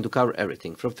curriculum that is going to cover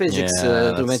everything from physics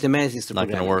to mathematics to programming. Not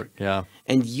going to work. Yeah.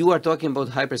 And you are talking about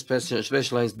hyper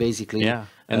specialized, basically. Yeah.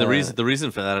 And the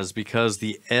reason for that is because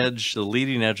the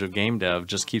leading edge of game dev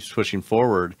just keeps pushing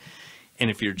forward. And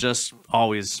if you're just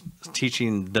always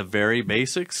teaching the very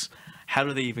basics, how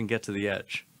do they even get to the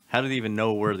edge? How do they even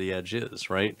know where the edge is,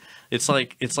 right? It's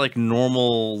like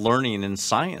normal learning in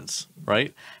science,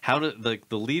 right? How do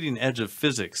the leading edge of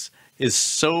physics is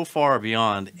so far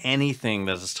beyond anything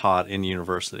that is taught in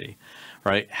university,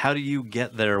 right? How do you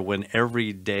get there when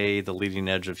every day the leading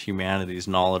edge of humanity's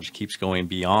knowledge keeps going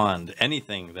beyond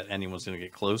anything that anyone's going to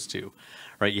get close to,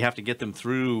 right? You have to get them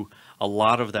through a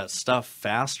lot of that stuff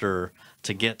faster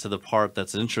to get to the part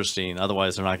that's interesting.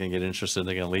 Otherwise, they're not going to get interested.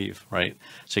 They're going to leave, right?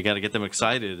 So you got to get them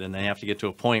excited, and they have to get to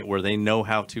a point where they know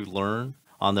how to learn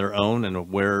on their own and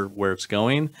where it's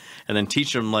going, and then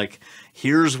teach them, like,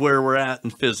 here's where we're at in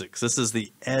physics. This is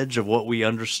the edge of what we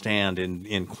understand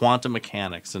in quantum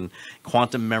mechanics and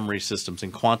quantum memory systems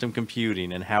and quantum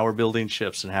computing and how we're building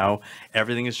chips and how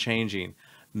everything is changing.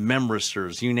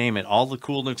 Memristors, you name it, all the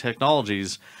cool new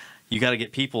technologies. You got to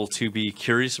get people to be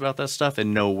curious about that stuff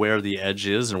and know where the edge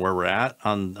is and where we're at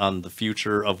on the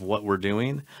future of what we're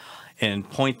doing, and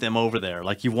point them over there.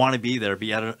 Like, you want to be there,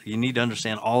 you need to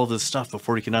understand all of this stuff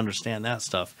before you can understand that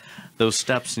stuff. Those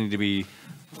steps need to be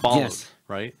followed,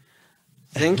 right?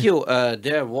 Thank you.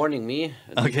 They're warning me.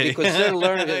 Okay. Because they're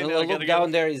learning. Look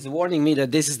down there is warning me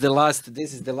that this is the last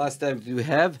time we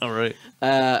have. All right.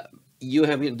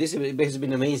 This has been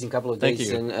an amazing couple of Thank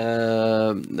days, you.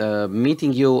 and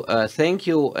meeting you. Thank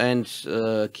you, and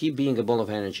keep being a ball of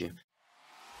energy.